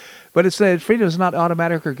 Right. But it's that freedom is not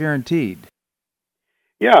automatic or guaranteed.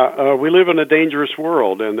 Yeah, we live in a dangerous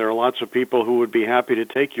world, and there are lots of people who would be happy to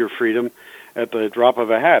take your freedom at the drop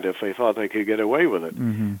of a hat if they thought they could get away with it.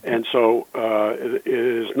 Mm-hmm. And so it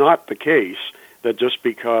is not the case that just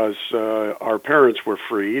because our parents were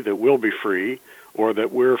free, that we'll be free, or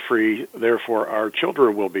that we're free, therefore our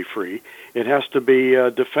children will be free. It has to be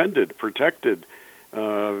defended, protected.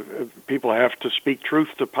 People have to speak truth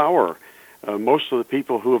to power. Most of the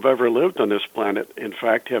people who have ever lived on this planet, in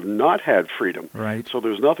fact, have not had freedom. Right. So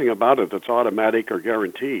there's nothing about it that's automatic or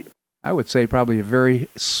guaranteed. I would say probably a very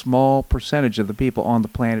small percentage of the people on the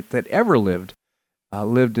planet that ever lived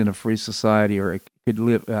in a free society or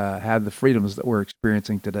could have the freedoms that we're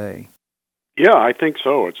experiencing today. Yeah, I think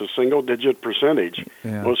so. It's a single-digit percentage.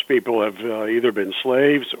 Yeah. Most people have either been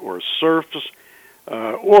slaves or serfs,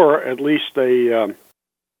 or at least they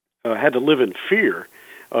had to live in fear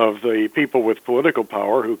of the people with political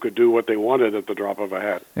power who could do what they wanted at the drop of a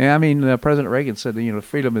hat. Yeah, I mean, President Reagan said that,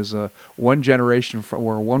 freedom is one generation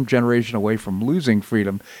away from losing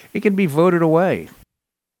freedom. It can be voted away.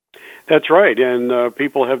 That's right, and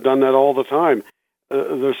people have done that all the time.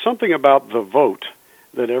 There's something about the vote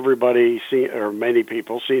that many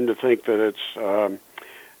people seem to think that it's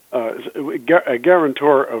a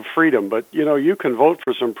guarantor of freedom, but you can vote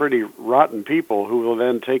for some pretty rotten people who will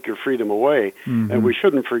then take your freedom away. Mm-hmm. And we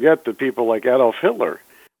shouldn't forget that people like Adolf Hitler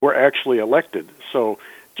were actually elected. So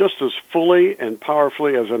just as fully and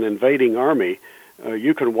powerfully as an invading army,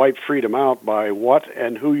 you can wipe freedom out by what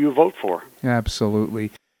and who you vote for.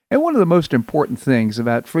 Absolutely. And one of the most important things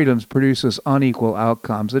about freedoms produces unequal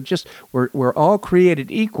outcomes. It just we're all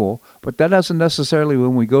created equal, but that doesn't necessarily,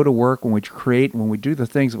 when we go to work, when we create, when we do the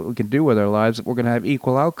things that we can do with our lives, that we're going to have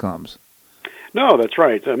equal outcomes. No, that's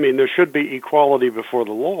right. I mean, there should be equality before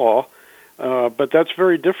the law, but that's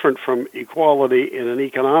very different from equality in an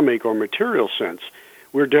economic or material sense.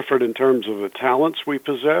 We're different in terms of the talents we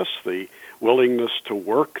possess, the willingness to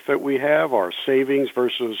work that we have, our savings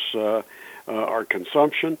versus our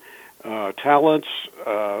consumption, talents,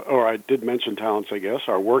 or I did mention talents, I guess,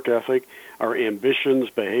 our work ethic, our ambitions,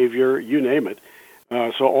 behavior, you name it.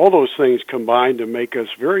 So all those things combine to make us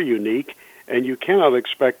very unique, and you cannot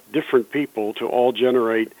expect different people to all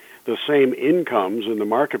generate the same incomes in the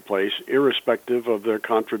marketplace, irrespective of their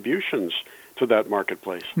contributions to that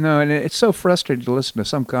marketplace. No, and it's so frustrating to listen to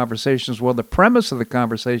some conversations. Well, the premise of the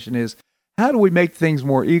conversation is, how do we make things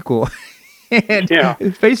more equal? And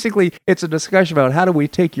basically, it's a discussion about how do we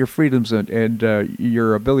take your freedoms and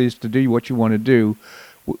your abilities to do what you want to do.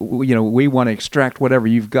 We want to extract whatever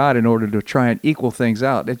you've got in order to try and equal things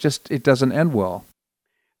out. It doesn't end well.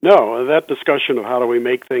 No, that discussion of how do we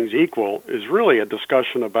make things equal is really a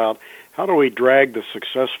discussion about how do we drag the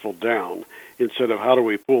successful down instead of how do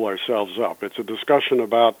we pull ourselves up. It's a discussion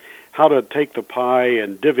about how to take the pie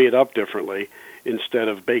and divvy it up differently instead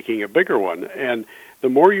of baking a bigger one. And the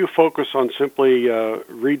more you focus on simply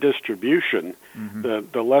redistribution,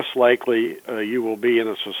 the less likely you will be in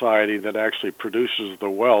a society that actually produces the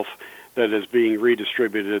wealth that is being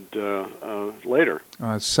redistributed later.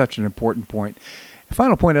 It's such an important point. The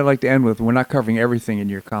final point I'd like to end with, we're not covering everything in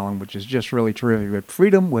your column, which is just really terrific, but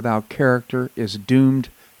freedom without character is doomed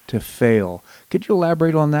to fail. Could you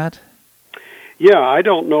elaborate on that? Yeah, I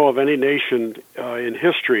don't know of any nation in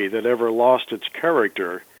history that ever lost its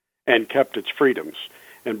character and kept its freedoms.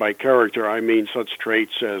 And by character, I mean such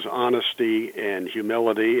traits as honesty and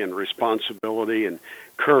humility and responsibility and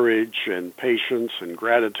courage and patience and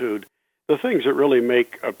gratitude, the things that really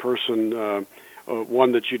make a person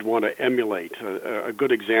one that you'd want to emulate, a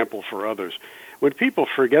good example for others. When people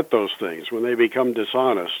forget those things, when they become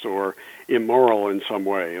dishonest or immoral in some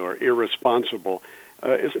way or irresponsible,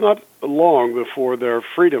 it's not long before their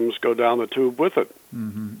freedoms go down the tube with it.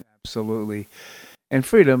 Mm-hmm. Absolutely. And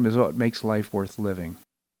freedom is what makes life worth living.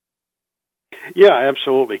 Yeah,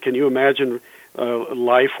 absolutely. Can you imagine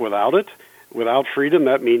life without it? Without freedom,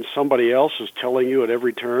 that means somebody else is telling you at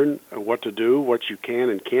every turn what to do, what you can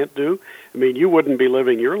and can't do. I mean, you wouldn't be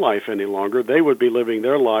living your life any longer. They would be living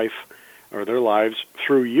their life or their lives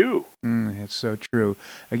through you. It's so true.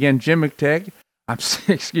 Again, Jim McTagg.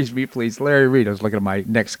 Excuse me, please. Larry Reed. I was looking at my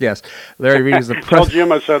next guest. Larry Reed is the Tell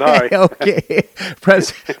Jim I said hi. Okay.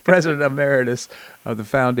 President Emeritus of the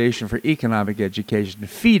Foundation for Economic Education,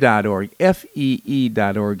 fee.org.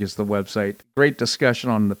 FEE.org is the website. Great discussion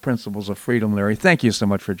on the principles of freedom, Larry. Thank you so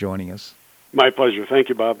much for joining us. My pleasure. Thank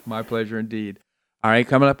you, Bob. My pleasure indeed. All right,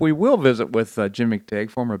 coming up, we will visit with Jim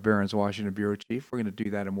McTagg, former Barron's Washington Bureau Chief. We're going to do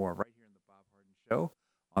that and more right here in the Bob Harden Show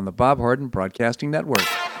on the Bob Harden Broadcasting Network.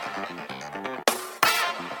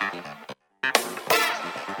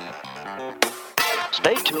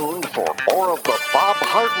 Stay tuned for more of the Bob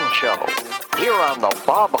Harden Show here on the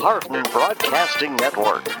Bob Harden Broadcasting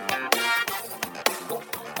Network.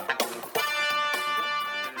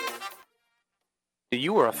 Do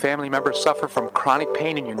you or a family member suffer from chronic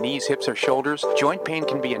pain in your knees, hips, or shoulders? Joint pain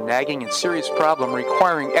can be a nagging and serious problem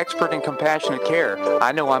requiring expert and compassionate care.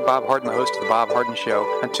 I know I'm Bob Harden, the host of The Bob Harden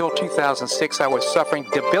Show. Until 2006, I was suffering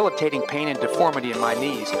debilitating pain and deformity in my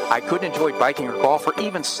knees. I couldn't enjoy biking or golf or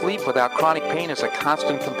even sleep without chronic pain as a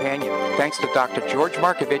constant companion. Thanks to Dr. George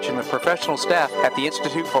Markovich and the professional staff at the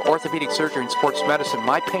Institute for Orthopedic Surgery and Sports Medicine,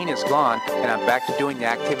 my pain is gone and I'm back to doing the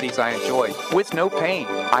activities I enjoy with no pain.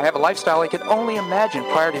 I have a lifestyle I could only imagine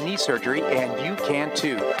prior to knee surgery, and you can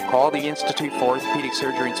too. Call the Institute for Orthopedic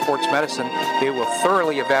Surgery and Sports Medicine. They will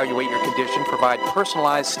thoroughly evaluate your condition, provide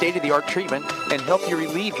personalized, state-of-the-art treatment, and help you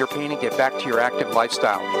relieve your pain and get back to your active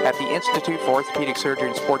lifestyle. At the Institute for Orthopedic Surgery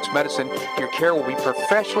and Sports Medicine, your care will be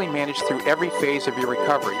professionally managed through every phase of your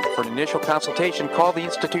recovery. For an initial consultation, call the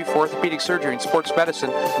Institute for Orthopedic Surgery and Sports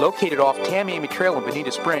Medicine, located off Tamiami Trail in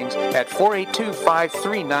Bonita Springs, at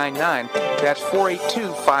 482-5399. That's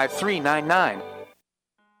 482-5399.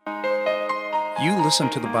 You listen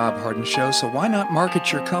to The Bob Harden Show, so why not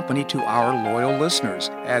market your company to our loyal listeners?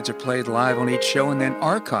 Ads are played live on each show and then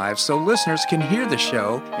archived so listeners can hear the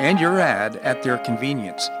show and your ad at their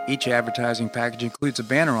convenience. Each advertising package includes a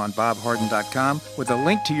banner on bobharden.com with a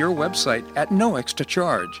link to your website at no extra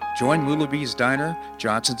charge. Join Lulabee's Diner,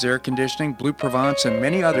 Johnson's Air Conditioning, Blue Provence, and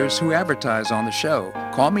many others who advertise on the show.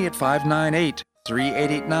 Call me at 598-3889,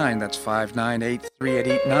 that's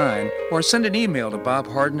 598-3889, or send an email to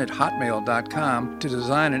bobharden@hotmail.com to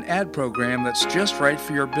design an ad program that's just right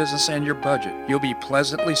for your business and your budget. You'll be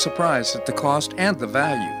pleasantly surprised at the cost and the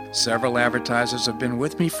value. Several advertisers have been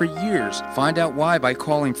with me for years. Find out why by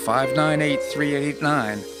calling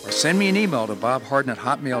 598-3889 or send me an email to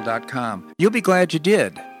bobharden@hotmail.com. You'll be glad you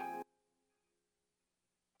did.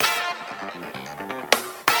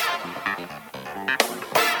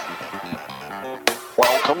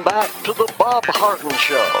 Welcome back to the Bob Harden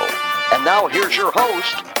Show. And now here's your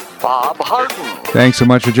host, Bob Harden. Thanks so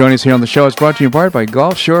much for joining us here on the show. It's brought to you in part by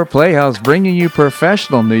Gulf Shore Playhouse, bringing you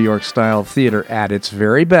professional New York-style theater at its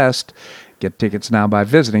very best. Get tickets now by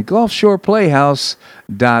visiting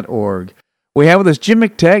gulfshoreplayhouse.org. We have with us Jim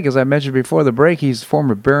McTagg, as I mentioned before the break. He's the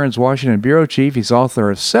former Barron's Washington bureau chief. He's author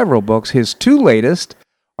of several books. His two latest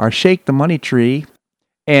are Shake the Money Tree,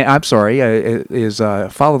 and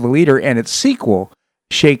Follow the Leader, and its sequel,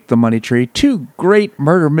 Shake the Money Tree. Two great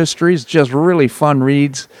murder mysteries, just really fun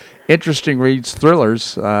reads, interesting reads,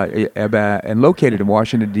 thrillers, and located in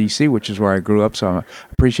Washington, D.C., which is where I grew up, so I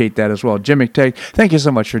appreciate that as well. Jim McTagg, thank you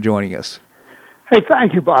so much for joining us. Hey,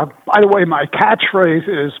 thank you, Bob. By the way, my catchphrase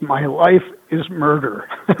is "My life is murder."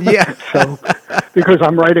 Yeah. So, because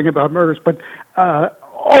I'm writing about murders, but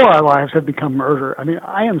all our lives have become murder. I mean,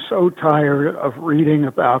 I am so tired of reading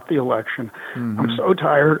about the election. Mm-hmm. I'm so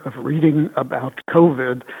tired of reading about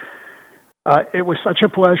COVID. It was such a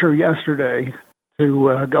pleasure yesterday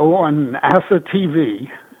to go on NASA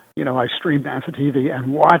TV. You know, I streamed NASA TV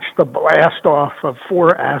and watched the blast off of 4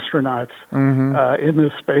 astronauts in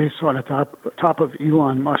the space on the top of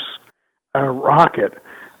Elon Musk's rocket.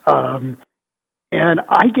 And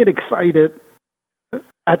I get excited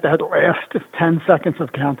at that last 10 seconds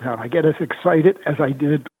of countdown. I get as excited as I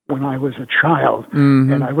did when I was a child.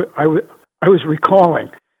 Mm-hmm. And I was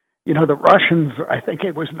recalling, you know, the Russians, I think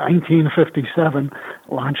it was 1957,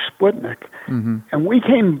 launched Sputnik. Mm-hmm. And we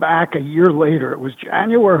came back a year later. It was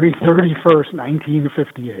January 31st,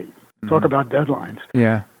 1958. Mm-hmm. Talk about deadlines.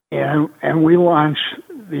 Yeah. And we launched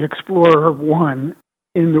the Explorer 1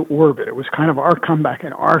 into orbit. It was kind of our comeback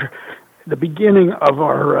and the beginning of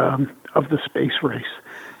our of the space race.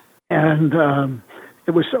 And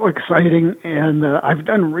it was so exciting. And I've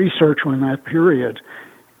done research on that period.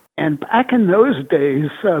 And back in those days,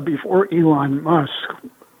 before Elon Musk,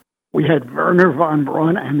 we had Wernher von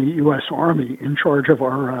Braun and the U.S. Army in charge of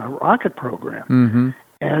our rocket program. Mm-hmm.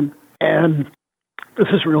 And this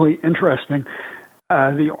is really interesting.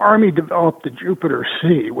 The Army developed the Jupiter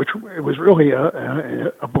C, which it was really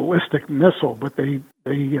a ballistic missile, but they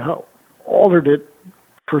altered it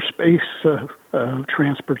for space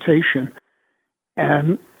transportation.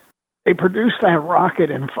 And they produced that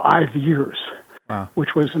rocket in 5 years. Wow.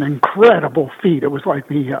 Which was an incredible feat. It was like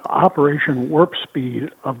the Operation Warp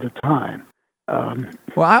Speed of the time.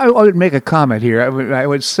 Well, I would make a comment here. I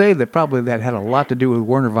would say that probably that had a lot to do with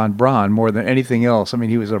Wernher von Braun more than anything else. I mean,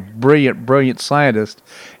 he was a brilliant scientist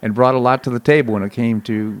and brought a lot to the table when it came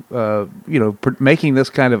to, making this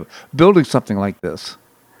kind of, building something like this.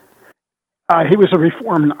 He was a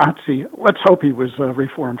reformed Nazi. Let's hope he was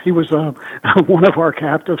reformed. He was one of our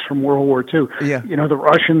captives from World War II. Yeah. You know, the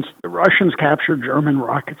Russians captured German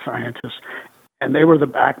rocket scientists, and they were the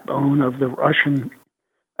backbone of the Russian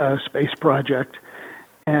space project.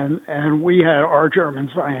 And we had our German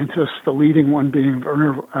scientists, the leading one being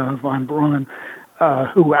Wernher von Braun,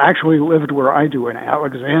 who actually lived where I do in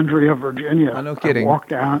Alexandria, Virginia. Oh, no kidding.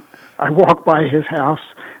 I walk by his house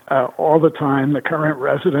all the time. The current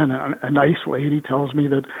resident, a nice lady, tells me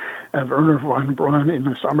that Wernher von Braun in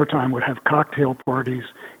the summertime would have cocktail parties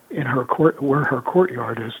in her where her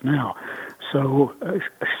courtyard is now. So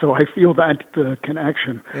I feel that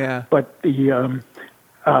connection. Yeah. But it's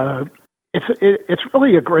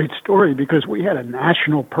really a great story because we had a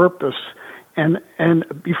national purpose, and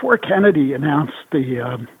before Kennedy announced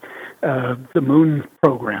the moon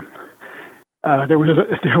program. There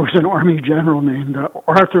was an Army general named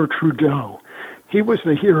Arthur Trudeau. He was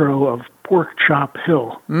the hero of Pork Chop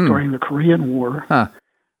Hill during the Korean War. Huh.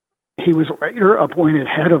 He was later appointed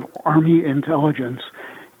head of Army intelligence,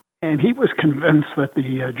 and he was convinced that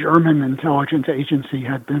the German intelligence agency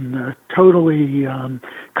had been totally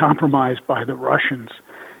compromised by the Russians.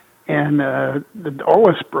 And the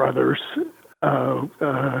Dulles brothers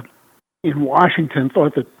in Washington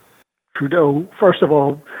thought that Trudeau, first of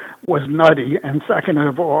all, was nutty, and second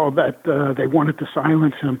of all, that they wanted to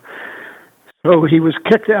silence him. So he was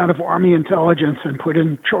kicked out of Army intelligence and put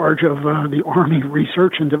in charge of the Army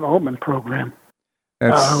Research and Development Program.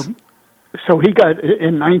 So he got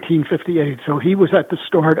in 1958. So he was at the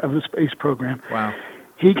start of the space program. Wow.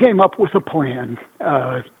 He came up with a plan.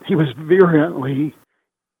 He was virulently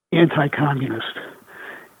anti-communist.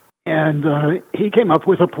 And he came up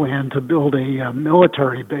with a plan to build a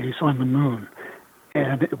military base on the moon.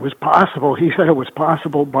 And it was possible, he said it was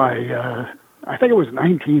possible by, I think it was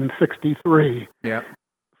 1963,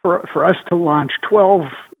 for us to launch 12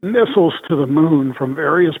 missiles to the moon from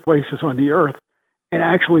various places on the Earth and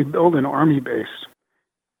actually build an Army base.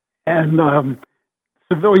 And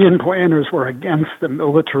civilian planners were against the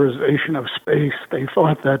militarization of space. They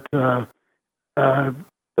thought that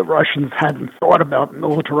the Russians hadn't thought about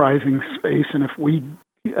militarizing space, and if we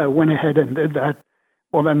went ahead and did that,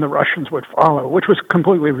 well, then the Russians would follow, which was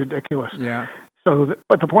completely ridiculous. Yeah. So,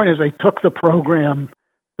 but the point is, they took the program,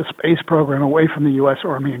 the space program, away from the U.S.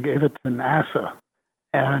 Army and gave it to NASA,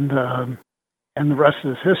 and the rest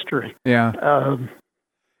is history. Yeah.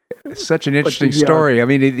 It's such an interesting story. I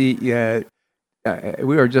mean,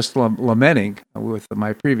 we were just lamenting with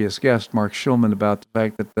my previous guest, Mark Schulman, about the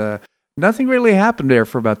fact that nothing really happened there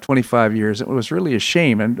for about 25 years. It was really a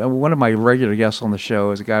shame. And one of my regular guests on the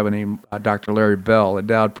show is a guy named Dr. Larry Bell,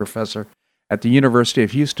 endowed professor at the University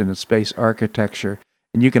of Houston in space architecture.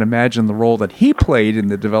 And you can imagine the role that he played in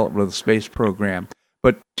the development of the space program.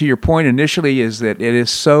 But to your point initially is that it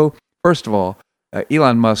is so, first of all,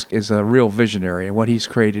 Elon Musk is a real visionary, and what he's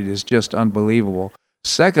created is just unbelievable.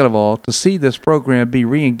 Second of all, to see this program be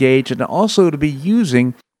re-engaged and also to be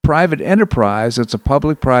using private enterprise, it's a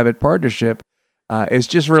public-private partnership, is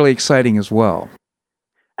just really exciting as well.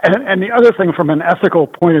 And the other thing, from an ethical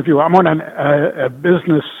point of view, I'm on a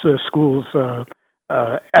business school's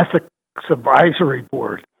ethics advisory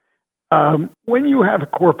board. When you have a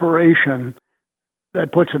corporation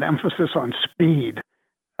that puts an emphasis on speed,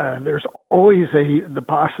 there's always the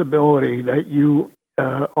possibility that you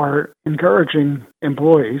are encouraging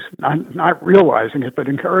employees, not realizing it, but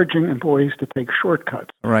encouraging employees to take shortcuts,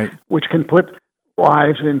 right, which can put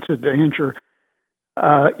lives into danger.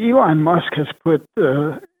 Elon Musk has put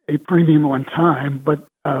a premium on time, but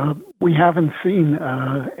we haven't seen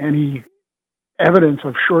any evidence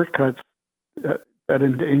of shortcuts that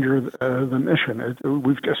endanger the mission.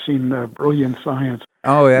 We've just seen brilliant science.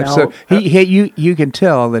 Oh, that's now, so. You can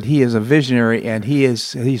tell that he is a visionary, and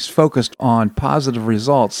he's focused on positive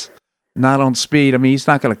results, not on speed. I mean, he's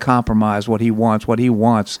not going to compromise what he wants. What he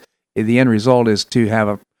wants, the end result is to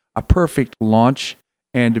have a perfect launch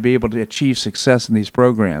and to be able to achieve success in these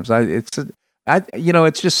programs.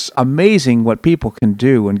 It's just amazing what people can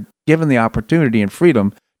do, and given the opportunity and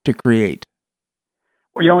freedom to create.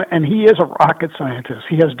 Well, and he is a rocket scientist.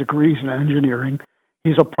 He has degrees in engineering.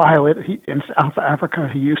 He's a pilot. In South Africa,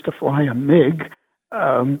 he used to fly a MiG.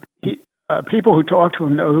 People who talk to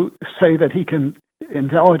him say that he can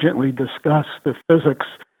intelligently discuss the physics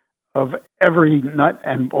of every nut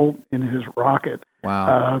and bolt in his rocket.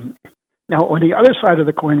 Wow. Now, on the other side of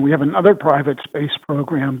the coin, we have another private space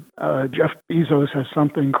program. Jeff Bezos has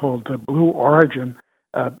something called Blue Origin.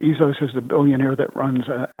 Bezos is the billionaire that runs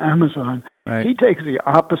Amazon. Right. He takes the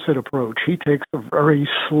opposite approach. He takes a very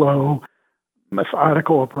slow,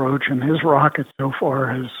 methodical approach, and his rocket so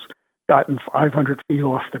far has gotten 500 feet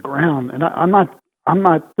off the ground. And I'm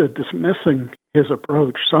not dismissing his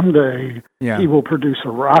approach. Someday he will produce a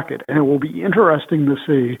rocket, and it will be interesting to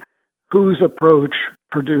see whose approach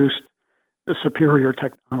produced the superior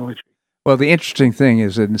technology. Well, the interesting thing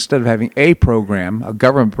is that instead of having a program, a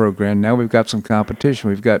government program, now we've got some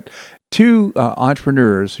competition. We've got two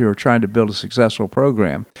entrepreneurs who are trying to build a successful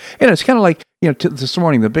program. And it's kind of like, this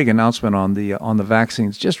morning, the big announcement on the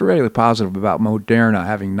vaccines, just really positive about Moderna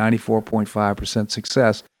having 94.5%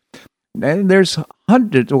 success. And there's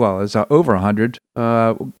over 100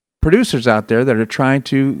 producers out there that are trying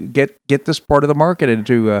to get this part of the market and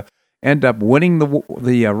to end up winning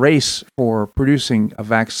the race for producing a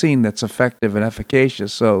vaccine that's effective and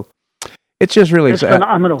efficacious. So it's just really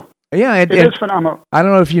phenomenal. Yeah, it is phenomenal. I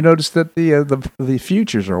don't know if you noticed that the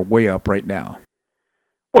futures are way up right now.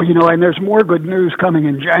 Well, and there's more good news coming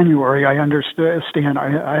in January. I understand.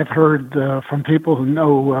 I've heard from people who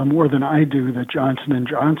know more than I do that Johnson &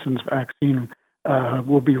 Johnson's vaccine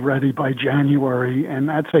will be ready by January, and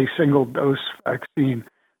that's a single-dose vaccine.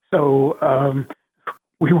 So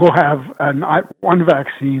we will have not one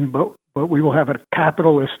vaccine, but we will have a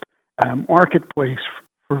capitalist marketplace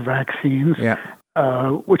for vaccines,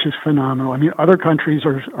 which is phenomenal. I mean, other countries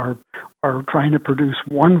are trying to produce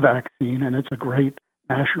one vaccine, and it's a great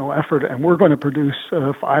national effort, and we're going to produce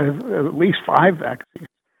at least five vaccines.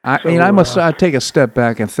 I must take a step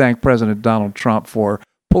back and thank President Donald Trump for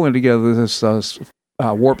pulling together this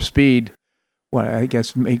warp speed. Well, I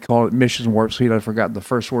guess he call it mission warp speed. I've forgotten the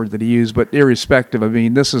first word that he used, but irrespective, I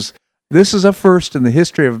mean, this is a first in the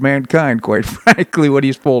history of mankind, quite frankly, what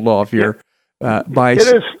he's pulled off here by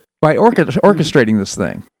orchestrating this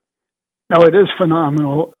thing. No, it is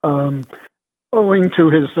phenomenal. Owing to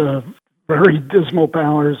his very dismal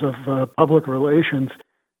powers of public relations,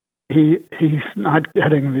 he's not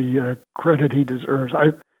getting the credit he deserves.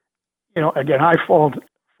 I fault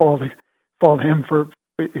him for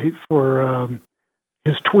his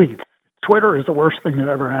tweets. Twitter is the worst thing that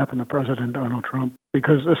ever happened to President Donald Trump,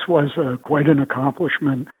 because this was quite an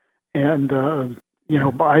accomplishment, and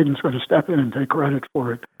Biden's going to step in and take credit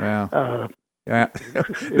for it. Yeah. Yeah,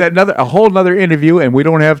 a whole nother interview, and we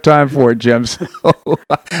don't have time for it, Jim. So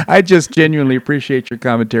I just genuinely appreciate your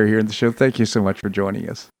commentary here in the show. Thank you so much for joining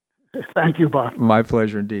us. Thank you, Bob. My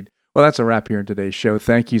pleasure indeed. Well, that's a wrap here in today's show.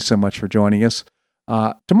 Thank you so much for joining us.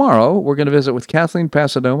 Tomorrow, we're going to visit with Kathleen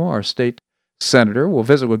Pasadomo, our state senator. We'll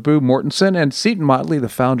visit with Boo Mortensen and Seton Motley, the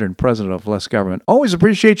founder and president of Less Government. Always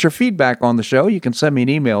appreciate your feedback on the show. You can send me an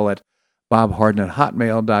email at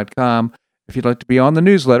bobharden@hotmail.com. If you'd like to be on the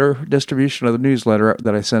newsletter, distribution of the newsletter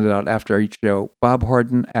that I send out after each show,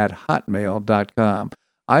 bobharden@hotmail.com.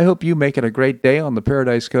 I hope you make it a great day on the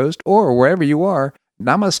Paradise Coast or wherever you are.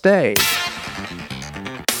 Namaste.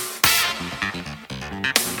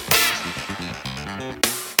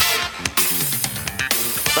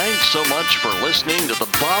 Thanks so much for listening to The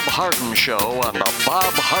Bob Harden Show on the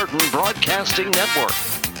Bob Harden Broadcasting Network.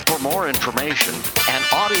 For more information and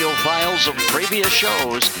audio files of previous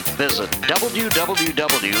shows, visit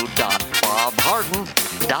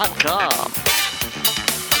www.bobharden.com.